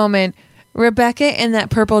take a moment? Rebecca in that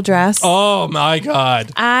purple dress. Oh my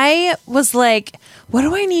God. I was like, what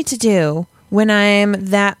do I need to do when I'm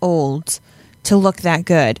that old to look that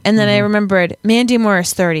good? And then I remembered Mandy Moore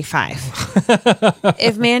is 35.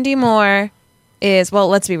 If Mandy Moore is, well,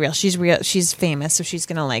 let's be real. She's famous, so she's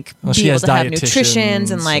gonna like she be able has to have dietitians nutritions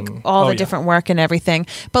and like and- all oh, the yeah. different work and everything.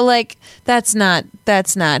 But like that's not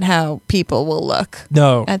how people will look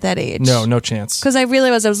No. at that age. No chance. Because I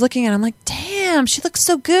was looking at it, I'm like, damn, she looks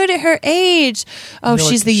so good at her age. Oh, You know,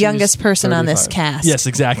 she's like, the youngest person on this 35. cast. Yes,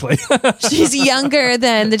 exactly. She's younger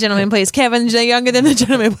than the gentleman who plays Kevin, younger than the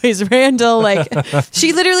gentleman who plays Randall. Like,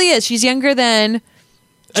 she literally is. She's younger than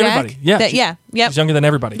Jack. Everybody. Yeah. Yep. She's younger than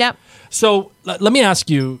everybody. Yep. So let me ask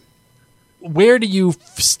you, where do you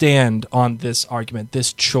stand on this argument,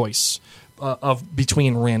 this choice of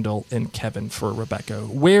between Randall and Kevin for Rebecca?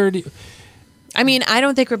 I mean, I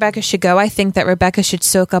don't think Rebecca should go. I think that Rebecca should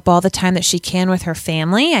soak up all the time that she can with her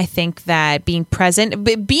family. I think that being present,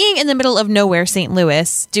 being in the middle of nowhere, St.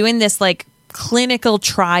 Louis, doing this like clinical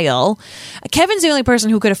trial, Kevin's the only person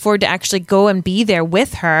who could afford to actually go and be there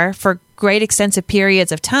with her for great extensive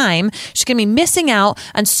periods of time. She's going to be missing out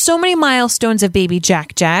on so many milestones of baby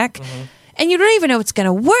Jack. And you don't even know it's going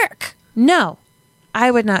to work. No,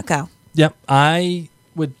 I would not go. Yep, I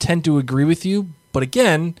would tend to agree with you, but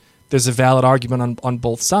again, there's a valid argument on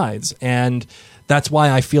both sides, and that's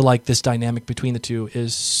why I feel like this dynamic between the two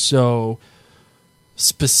is so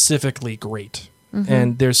specifically great,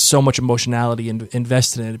 and there's so much emotionality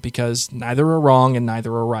invested in it because neither are wrong and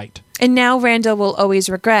neither are right. And now Randall will always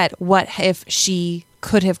regret, what if she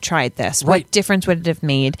could have tried this? Right. What difference would it have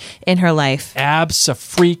made in her life?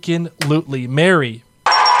 Abso-freaking-lutely. Mary.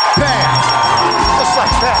 Just like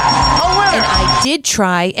that. A winner. And I did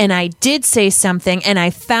try, and I did say something, and I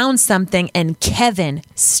found something, and Kevin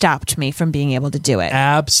stopped me from being able to do it.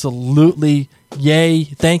 Absolutely. Yay.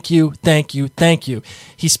 Thank you. Thank you. Thank you.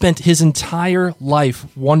 He spent his entire life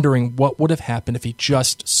wondering what would have happened if he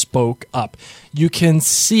just spoke up. You can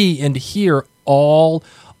see and hear all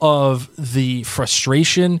of the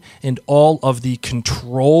frustration and all of the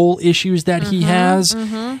control issues that he has.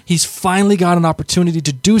 He's finally got an opportunity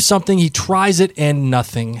to do something. He tries it and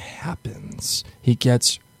nothing happens. He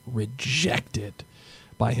gets rejected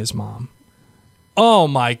by his mom. Oh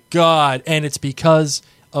my God. And it's because,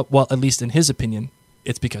 well, at least in his opinion,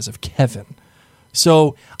 it's because of Kevin.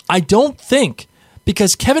 So I don't think,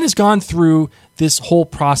 because Kevin has gone through this whole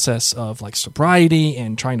process of like sobriety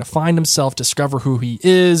and trying to find himself, discover who he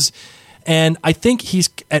is. And I think he's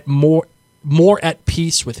at more at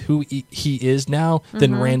peace with who he is now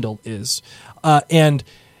than Randall is. And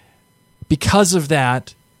because of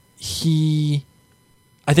that, I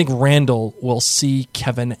think Randall will see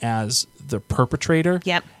Kevin as the perpetrator.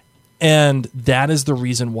 Yep. And that is the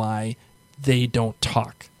reason why they don't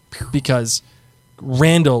talk, because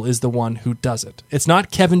Randall is the one who does it. It's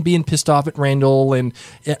not Kevin being pissed off at Randall. And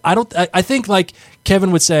I think like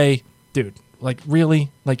Kevin would say, dude, like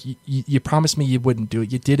really, like you promised me you wouldn't do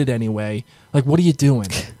it. You did it anyway. Like, what are you doing?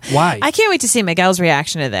 Why? I can't wait to see Miguel's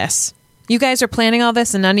reaction to this. You guys are planning all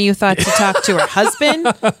this, and none of you thought to talk to her husband.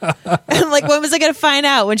 And like, when was I going to find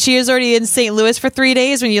out? When she was already in St. Louis for 3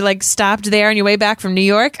 days? When you like stopped there on your way back from New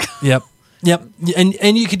York? Yep.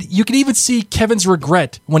 And you could even see Kevin's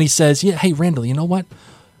regret when he says, "Yeah, hey Randall, you know what?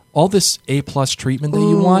 All this A+ treatment that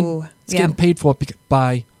you want, it's getting paid for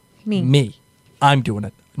by me. I'm doing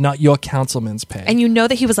it, not your councilman's pay." And you know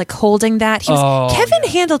that he was like holding that. Kevin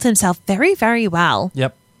handled himself very, very well.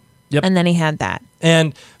 Yep. And then he had that.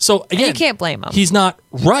 And so again, you can't blame him. He's not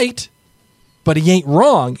right, but he ain't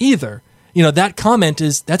wrong either. You know, that comment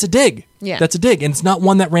that's a dig. Yeah. That's a dig. And it's not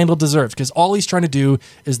one that Randall deserves, because all he's trying to do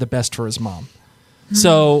is the best for his mom.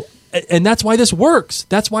 So, and that's why this works.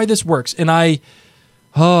 That's why this works. And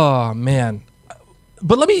oh man.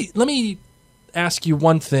 But let me ask you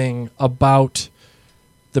one thing about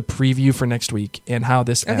the preview for next week and how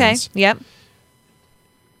this ends. Okay. Yep.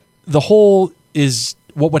 The whole is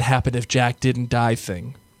what would happen if Jack didn't die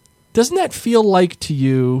thing. Doesn't that feel like to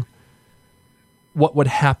you what would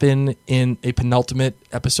happen in a penultimate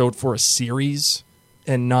episode for a series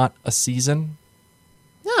and not a season?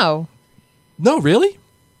 No. No, really?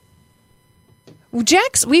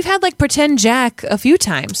 We've had like pretend Jack a few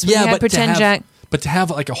times. We had pretend Jack. But to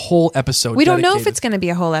have like a whole episode We don't know if dedicated- it's going to be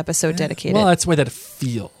a whole episode dedicated. Well, that's the way that it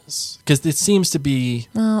feels. Because it seems to be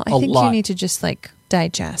Well, I a think lot. you need to just like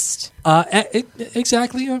digest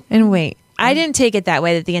Exactly. and wait. I didn't take it that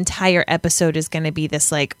way, that the entire episode is going to be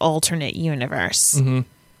this like alternate universe. Mm-hmm.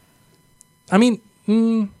 I mean,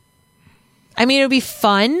 I mean, it would be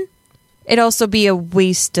fun. It'd also be a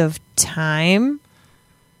waste of time.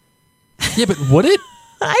 Yeah, but would it?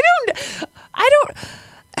 I don't.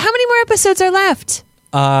 How many more episodes are left?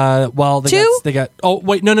 Well, Two? they got. Oh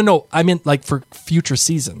wait, no. I meant like for future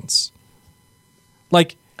seasons.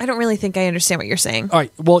 Like, I don't really think I understand what you're saying. all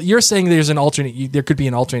right. Well, you're saying there could be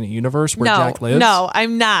an alternate universe where Jack lives. No,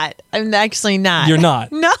 I'm not. I'm actually not. You're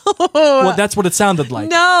not. No. Well, that's what it sounded like.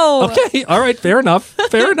 No. Okay. All right. Fair enough.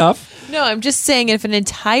 Fair enough. No, I'm just saying if an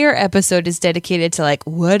entire episode is dedicated to like,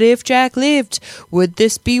 what if Jack lived? Would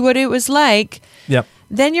this be what it was like? Yep.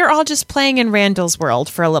 Then you're all just playing in Randall's world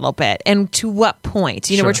for a little bit. And to what point?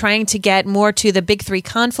 You know, Sure. we're trying to get more to the big three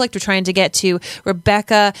conflict. We're trying to get to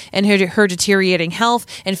Rebecca and her deteriorating health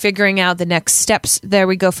and figuring out the next steps. There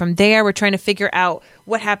we go from there. We're trying to figure out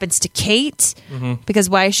what happens to Kate because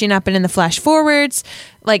why has she not been in the flash forwards?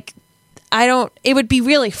 Like, it would be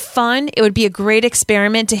really fun. It would be a great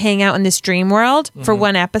experiment to hang out in this dream world for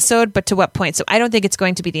one episode, but to what point? So I don't think it's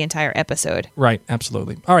going to be the entire episode. Right.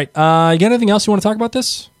 Absolutely. All right. You got anything else you want to talk about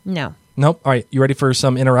this? No. Nope. All right. You ready for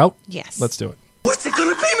some in or out? Yes. Let's do it. What's it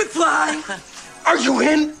gonna be, McFly? Are you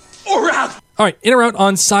in or out? All right. In or out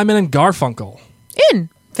on Simon and Garfunkel. In.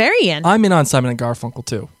 Very in. I'm in on Simon and Garfunkel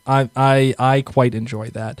too. I quite enjoy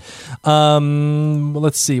that.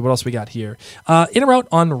 Let's see what else we got here. In or out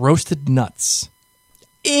on roasted nuts.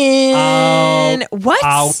 In. What?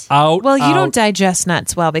 Out. Well, you out. don't digest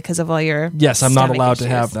nuts well because of all your. Yes, I'm not stomach allowed to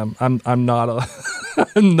issues. have them. I'm not.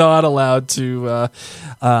 I'm not allowed to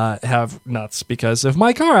have nuts because of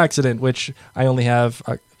my car accident, which I only have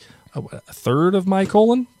a third of my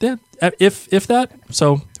colon. Yeah, if that.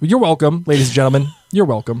 So you're welcome, ladies and gentlemen. You're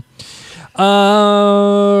welcome. In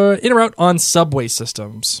or out on subway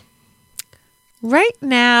systems. Right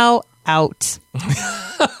now, out.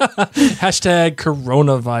 Hashtag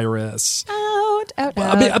coronavirus. Out.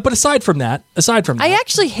 I mean, but aside from that, I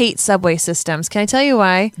actually hate subway systems. Can I tell you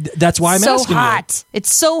why? that's why I'm so asking hot.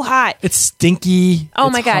 It's so hot. you. It's stinky. Oh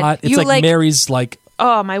it's my God. hot. It's You like like- Mary's like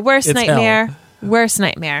Oh, my worst It's nightmare. hell. Worst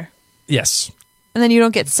nightmare. yes. And then you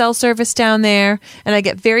don't get cell service down there. And I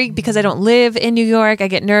get because I don't live in New York, I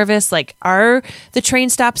get nervous. Like, are the train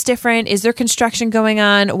stops different? Is there construction going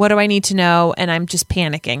on? What do I need to know? And I'm just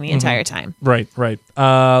panicking the entire time. Right.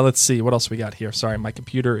 Let's see what else we got here. Sorry, my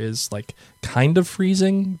computer is like kind of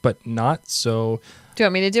freezing, but not. So Do you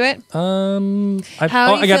want me to do it? How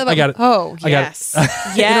How do you feel I got it. Oh, I got yes.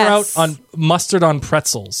 it. Yes. In or out on mustard on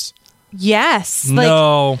pretzels. Yes. Like,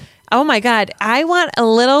 No. oh my God. I want a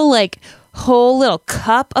little, like, whole little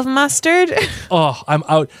cup of mustard. Oh, I'm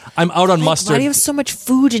out. I'm out on mustard. Why do you have so much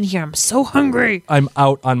food in here? I'm so hungry. I'm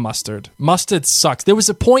out on mustard. Mustard sucks. There was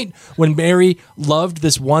a point when Mary loved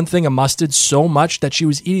this one thing of mustard so much that she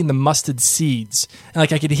was eating the mustard seeds. And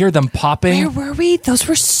like I could hear them popping. Where were we? That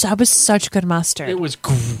was such good mustard. It was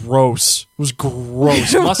gross. It was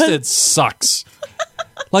gross. Mustard sucks.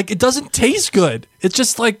 Like it doesn't taste good. It's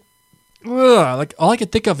just like ugh. Like all I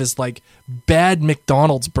could think of is like bad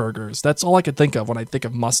McDonald's burgers. That's all I could think of when I think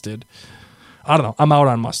of mustard. I don't know. I'm out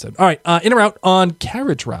on mustard. All right. In or out on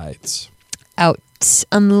carriage rides. Out.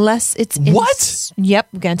 Unless it's in What? Yep,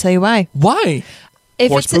 I'm gonna tell you why. Why?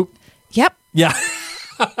 If Horse it's poop? Yep. Yeah.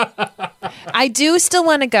 I do still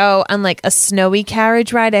want to go on like a snowy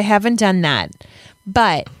carriage ride. I haven't done that.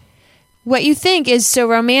 But what you think is so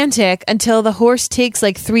romantic until the horse takes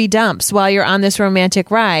like 3 dumps while you're on this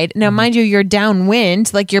romantic ride. Now, mind you, you're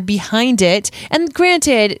downwind, like you're behind it. And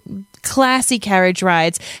granted, classy carriage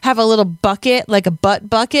rides have a little bucket, like a butt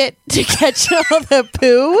bucket, to catch all the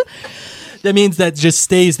poo. That means that just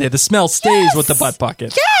stays there. The smell stays with the butt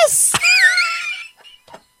bucket. Yes!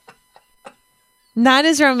 Not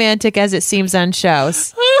as romantic as it seems on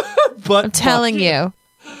shows. But I'm telling you.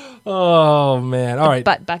 Oh man! All right,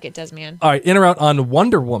 Butt bucket does, man. all right. In or out on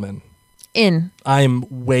Wonder Woman? In.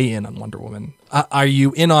 I'm way in on Wonder Woman. Are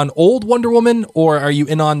you in on old Wonder Woman or are you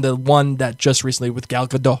in on the one that just recently with Gal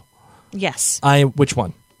Gadot? Yes. Which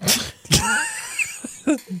one?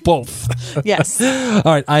 Both. Yes. All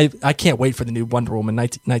right. I can't wait for the new Wonder Woman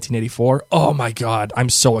 1984. Oh my God, I'm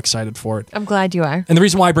so excited for it. I'm glad you are. And the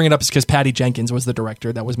reason why I bring it up is because Patty Jenkins was the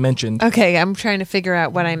director that was mentioned. Okay, I'm trying to figure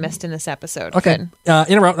out what I missed in this episode. Okay. Good.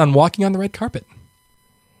 In or out on walking on the red carpet?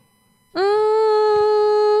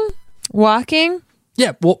 Walking?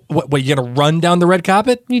 Yeah. Well, what you gonna run down the red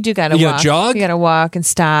carpet? You do gotta You walk. gonna jog? You gotta walk and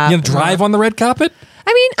stop. You gonna drive on the red carpet?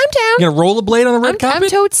 I mean, I'm down. You gonna rollerblade on the red I'm carpet?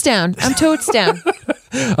 totes down. I'm totes down.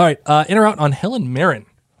 All right. In or out on Helen Mirren?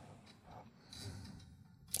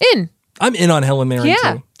 In. I'm in on Helen Mirren Yeah.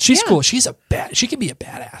 too. She's Yeah. cool. She can be a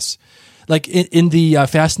badass. Like in the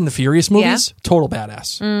Fast and the Furious movies, total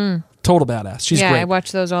badass. Total badass. She's Yeah, great. I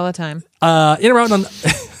watch those all the time. In or out on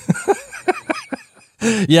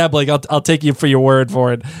Yeah, Blake, I'll take you for your word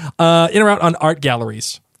for it. In or out on art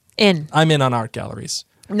galleries? In. I'm in on art galleries.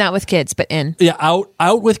 Not with kids, but in. Yeah,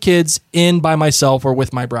 out with kids, in by myself or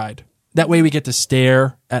with my bride. That way we get to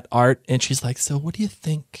stare at art, and she's like, so what do you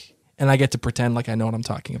think? And I get to pretend like I know what I'm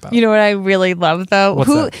talking about. You know what I really love though? What's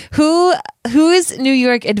that? Whose New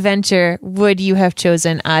York adventure would you have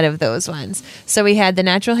chosen out of those ones? So we had the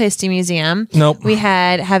Natural History Museum. Nope. We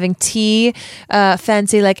had having tea,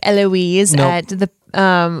 fancy like Eloise Nope. at the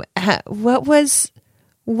what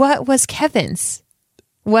was Kevin's?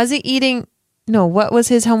 Was it eating? No, what was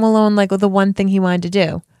his Home Alone like? The one thing he wanted to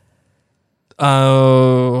do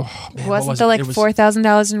Oh, man, what wasn't was the it? like It was-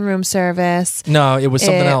 $4,000 in room service? No, it was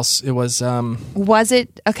something It- else. It was Was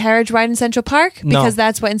it a carriage ride in Central Park? No. Because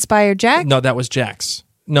that's what inspired Jack. no, that was Jack's.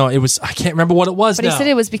 No, it was. I can't remember what it was. But now. he said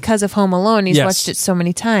it was because of Home Alone. He's Yes. watched it so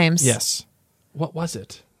many times. Yes. What was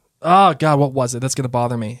it? Oh God, what was it? That's gonna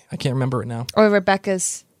bother me. I can't remember it now. Or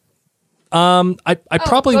Rebecca's. I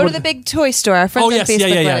probably go would. to the big toy store. Our friends Oh on yes, Facebook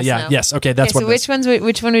yeah. let us know. Yes, okay, that's Okay, what. so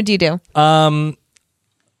which one would you do?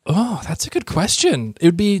 Oh, that's a good question. It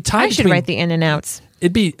would be tied. I should between, write the in and outs.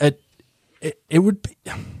 It'd be a. It would be.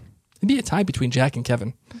 It'd be a tie between Jack and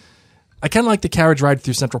Kevin. I kind of like the carriage ride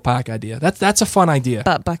through Central Park idea. That's a fun idea.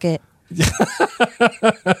 Butt bucket.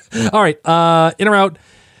 All right, in or out.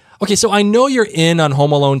 Okay, so I know you're in on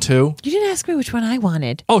Home Alone 2. You didn't ask me which one I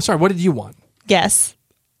wanted. Oh, sorry. What did you want? Yes.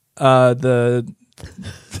 The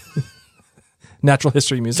Natural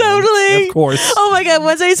History Museum. Totally. Of course. Oh my god,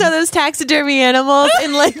 once I saw those taxidermy animals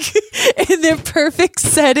in like in their perfect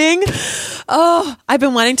setting. Oh, I've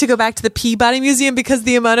been wanting to go back to the Peabody Museum because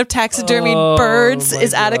the amount of taxidermy birds my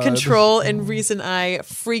is out of God. control, and reason I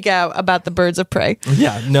freak out about the birds of prey.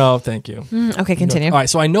 Yeah, no, thank you. Okay, continue. All right,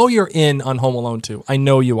 so I know you're in on Home Alone 2. I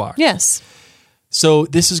know you are. Yes. So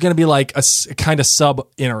this is going to be like a kind of sub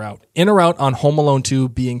in or out. In or out on Home Alone 2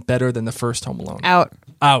 being better than the first Home Alone. Out.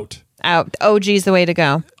 Out. OG's the way to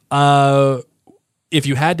go. If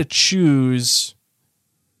you had to choose,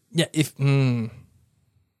 yeah.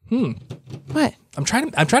 What? I'm trying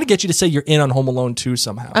to get you to say you're in on Home Alone 2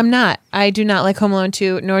 somehow. I'm not. I do not like Home Alone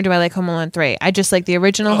 2, nor do I like Home Alone 3. I just like the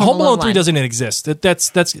original Home Alone 3 1. doesn't exist. That's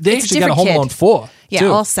they It's a actually got a different Home kid. Alone 4. Yeah,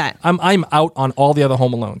 too. all set. I'm out on all the other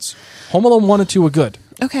Home Alones. Home Alone 1 and 2 are good.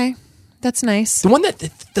 Okay. That's nice. The one that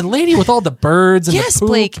the lady with all the birds and Yes, the poop.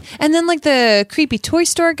 Blake. And then like the creepy toy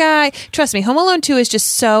store guy. Trust me, Home Alone 2 is just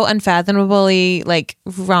so unfathomably like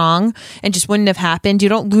wrong and just wouldn't have happened. You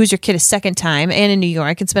don't lose your kid a second time and in New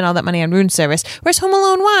York and spend all that money on room service. Whereas Home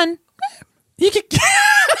Alone 1 You could, could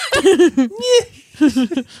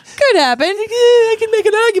happen. I can make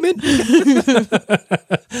an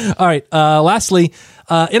argument. All right. Lastly,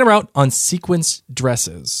 in or out on sequence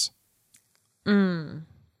dresses.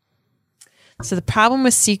 So the problem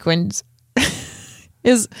with sequins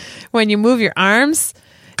is when you move your arms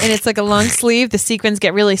and it's like a long sleeve, the sequins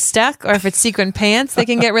get really stuck. Or if it's sequin pants, they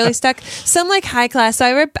can get really stuck. Some like high class.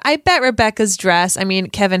 So I bet Rebecca's dress. I mean,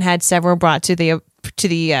 Kevin had several brought to the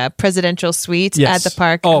presidential suite Yes. at the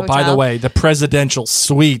park. Oh, by the hotel. way, the presidential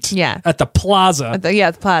suite. Yeah. At the plaza.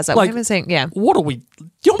 The plaza. Like- What am I saying? Yeah. What are we?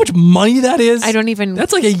 You know how much money that is? I don't even-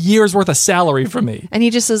 That's like a year's worth of salary for me. And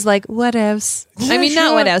he just was like, what else? Yeah, I mean, not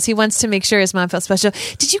sure. what else. He wants to make sure his mom felt special.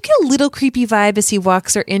 Did you get a little creepy vibe as he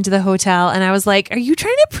walks her into the hotel? And I was like, are you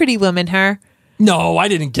trying to Pretty Woman her? No, I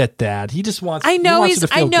didn't get that. He just wants. I know he wants her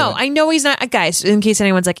to feel good. I know he's not. Guys, in case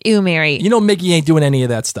anyone's like, ew, Mary. You know, Mickey ain't doing any of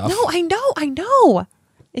that stuff. No, I know.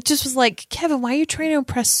 It just was like, Kevin, why are you trying to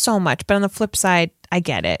impress so much? But on the flip side, I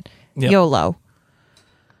get it. Yep. YOLO.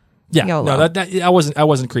 Yeah, YOLO. no, that I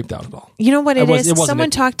wasn't creeped out at all. You know what It it was- is? it wasn't Someone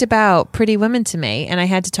it. talked about Pretty Women to me, and I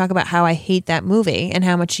had to talk about how I hate that movie and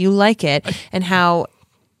how much you like it, and how.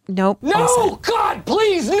 Nope. No! God,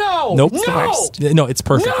 please, no! Nope. It's the worst. No, it's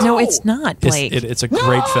perfect. No, it's not, It's, Blake. it's a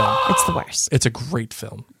great film. It's the worst. It's a great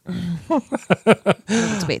film. We'll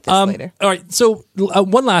debate this later. All right, so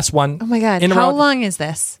one last one. Oh my God. In or How out- long is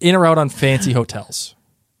this? In or out on fancy hotels,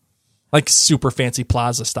 like super fancy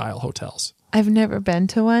plaza style hotels. I've never been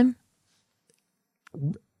to one.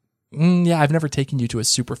 Yeah, I've never taken you to a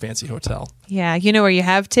super fancy hotel. Yeah, you know where you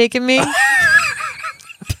have taken me?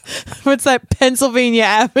 What's that Pennsylvania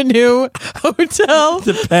Avenue hotel?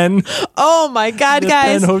 The Penn, Oh my God, the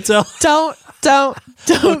guys. Penn Hotel, Don't Hotel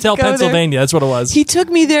go there. Pennsylvania. That's what it was. He took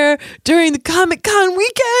me there during the Comic-Con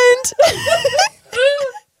weekend.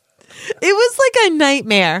 It was like a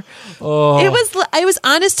nightmare. Oh. I was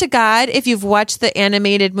honest to God, if you've watched the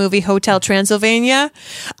animated movie Hotel Transylvania,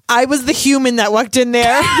 I was the human that walked in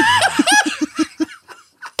there.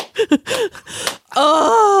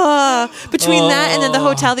 Oh, but between that and then the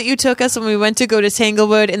hotel that you took us when we went to go to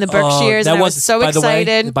Tanglewood in the Berkshires, and I was so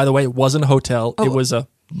excited. By the way, it wasn't a hotel. It was a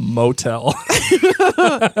motel.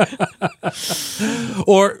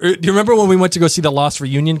 Or do you remember when we went to go see the Lost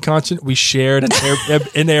Reunion concert? We shared an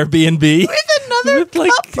Airbnb with another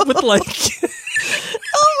couple. with like.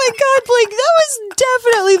 Oh my God, Blake, that was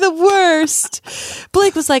definitely the worst.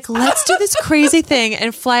 Blake was like, let's do this crazy thing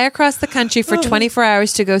and fly across the country for 24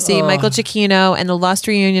 hours to go see Michael Giacchino and the Lost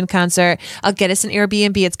Reunion concert. I'll get us an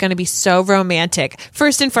Airbnb. It's going to be so romantic.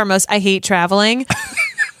 First and foremost, I hate traveling.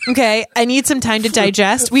 Okay, I need some time to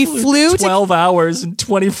digest. We flew 12 hours and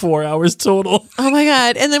 24 hours total. Oh my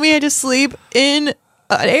God. And then we had to sleep in an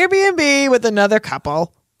Airbnb with another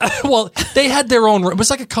couple. Well, they had their own room. It was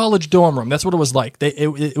like a college dorm room. That's what it was like.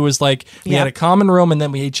 It was like we had a common room, and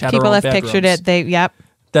then we each had People our own have bedrooms. pictured it. Yep.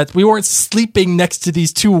 That we weren't sleeping next to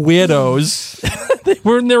these two weirdos. They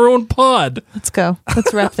were in their own pod. Let's go.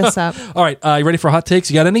 Let's wrap this up. All right, you ready for hot takes?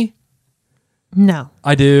 You got any? No.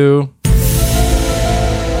 I do.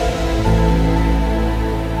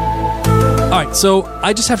 All right, so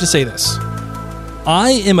I just have to say this.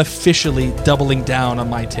 I am officially doubling down on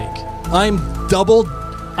my take. I'm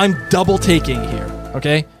double taking here,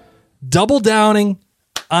 okay? Double downing.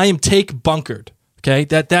 I am take bunkered, okay?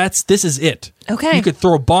 This is it. Okay. You could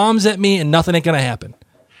throw bombs at me and nothing ain't gonna happen.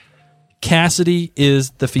 Cassidy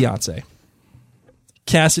is the fiance.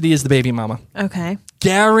 Cassidy is the baby mama. Okay.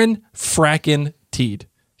 Guaranteed.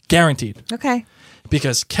 Okay.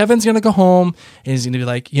 Because Kevin's gonna go home and he's gonna be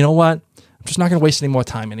like, you know what? I'm just not gonna waste any more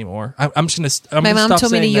time anymore. I'm just gonna. My mom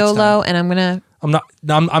told me to YOLO, and I'm gonna. I'm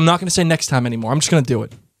not going to say next time anymore. I'm just going to do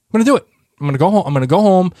it. I'm going to do it. I'm going to go home. I'm going to go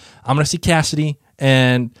home. I'm going to see Cassidy,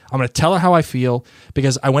 and I'm going to tell her how I feel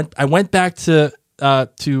because I went back to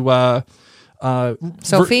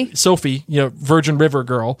Sophie, Virgin River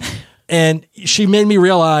girl, and she made me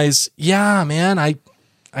realize, yeah, man, I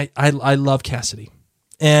love Cassidy.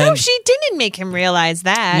 And no, she didn't make him realize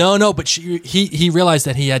that. No, but he realized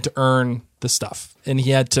that he had to earn the stuff, and he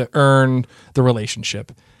had to earn the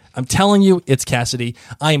relationship. I'm telling you, it's Cassidy.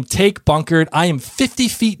 I am take bunkered. I am 50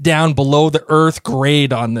 feet down below the earth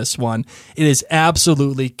grade on this one. It is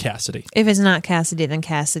absolutely Cassidy. If it's not Cassidy, then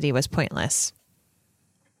Cassidy was pointless.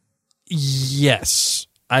 Yes.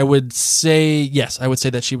 I would say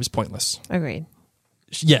that she was pointless. Agreed.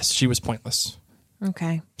 Yes, she was pointless.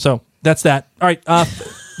 Okay. So that's that. All right.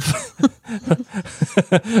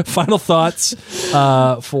 Final thoughts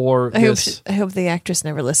for this. I hope the actress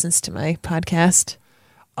never listens to my podcast.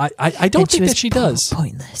 I don't think that she does.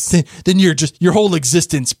 Pointless. Then your whole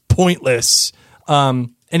existence pointless.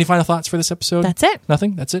 Any final thoughts for this episode? That's it.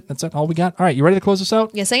 Nothing? That's it? That's all we got? All right, you ready to close this out?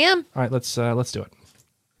 Yes, I am. All right, let's do it.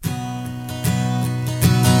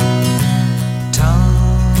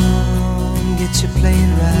 Tom gets you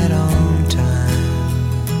playing right on time.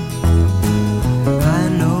 I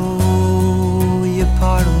know you're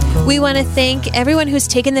part of. We want to thank everyone who's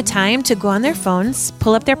taken the time to go on their phones,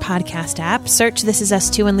 pull up their podcast app, search This Is Us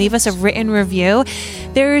 2, and leave us a written review.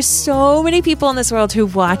 There's so many people in this world who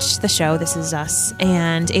watched the show, This Is Us.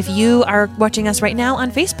 And if you are watching us right now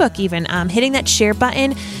on Facebook even, hitting that share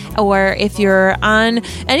button, or if you're on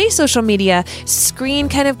any social media, screen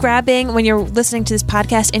kind of grabbing when you're listening to this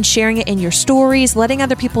podcast and sharing it in your stories, letting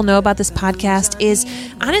other people know about this podcast is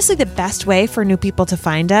honestly the best way for new people to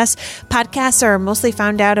find us. Podcasts are mostly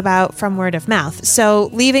found out about from word of mouth. So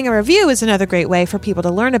leaving a review is another great way for people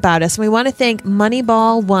to learn about us. And we want to thank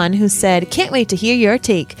Moneyball1, who said, "Can't wait to hear your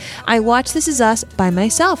take. I watch This Is Us by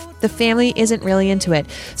myself. The family isn't really into it.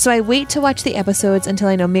 So I wait to watch the episodes until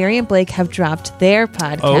I know Mary and Blake have dropped their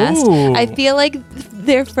podcast. Oh. I feel like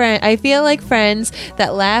friends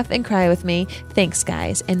that laugh and cry with me. Thanks,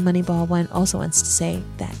 guys." And Moneyball1 also wants to say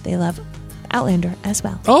that they love Outlander as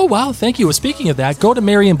well. Oh, wow. Thank you. Well, speaking of that, go to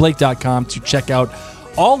maryandblake.com to check out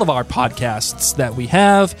all of our podcasts that we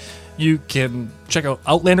have. You can check out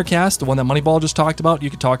Outlander Cast, the one that Moneyball just talked about. You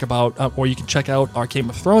can talk about, or you can check out our Game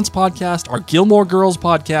of Thrones podcast, our Gilmore Girls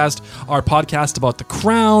podcast, our podcast about The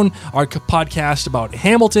Crown, our podcast about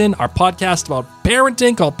Hamilton, our podcast about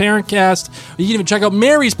parenting called Parentcast. You can even check out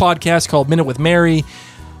Mary's podcast called Minute with Mary.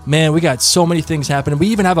 Man, we got so many things happening. We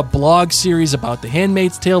even have a blog series about The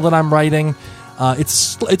Handmaid's Tale that I'm writing.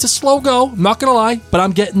 It's a slow go, I'm not going to lie, but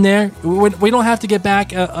I'm getting there. We don't have to get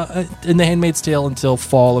back in The Handmaid's Tale until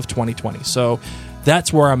fall of 2020. So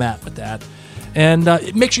that's where I'm at with that. And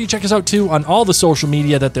make sure you check us out, too, on all the social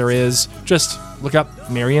media that there is. Just look up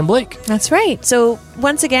Mary and Blake. That's right. So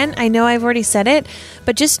once again, I know I've already said it,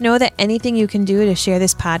 but just know that anything you can do to share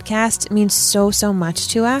this podcast means so much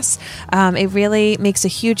to us. It really makes a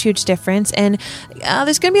huge difference. And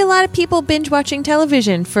there's going to be a lot of people binge watching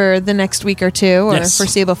television for the next week or two or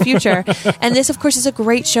foreseeable future. And this, of course, is a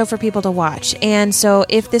great show for people to watch. And so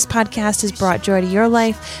if this podcast has brought joy to your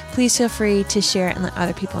life, please feel free to share it and let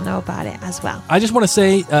other people know about it as well. I just want to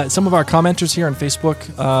say some of our commenters here on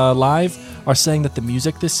Facebook Live are saying that the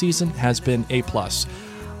music this season has been A+.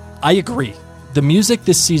 I agree. The music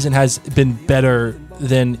this season has been better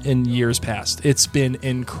than in years past. It's been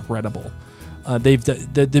incredible.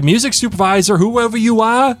 The music supervisor, whoever you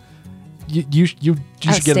are, you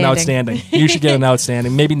should get an outstanding. You should get an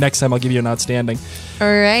outstanding. Maybe next time I'll give you an outstanding. All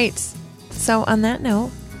right. So on that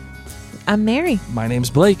note, I'm Mary. My name's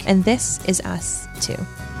Blake. And this is Us Too.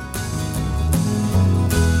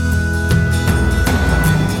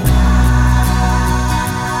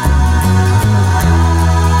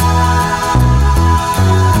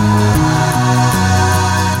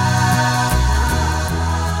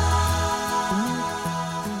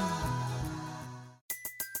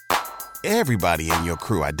 Everybody in your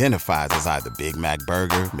crew identifies as either Big Mac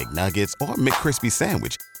Burger, McNuggets, or McCrispy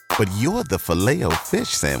Sandwich. But you're the Filet-O-Fish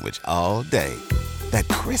Sandwich all day. That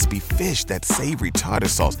crispy fish, that savory tartar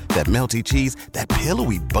sauce, that melty cheese, that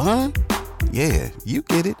pillowy bun. Yeah, you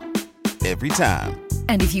get it. Every time.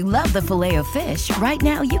 And if you love the Filet-O-Fish, right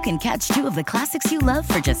now you can catch 2 of the classics you love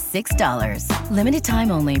for just $6. Limited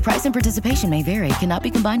time only. Price and participation may vary. Cannot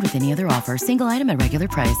be combined with any other offer. Single item at regular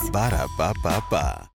price. Ba-da-ba-ba-ba.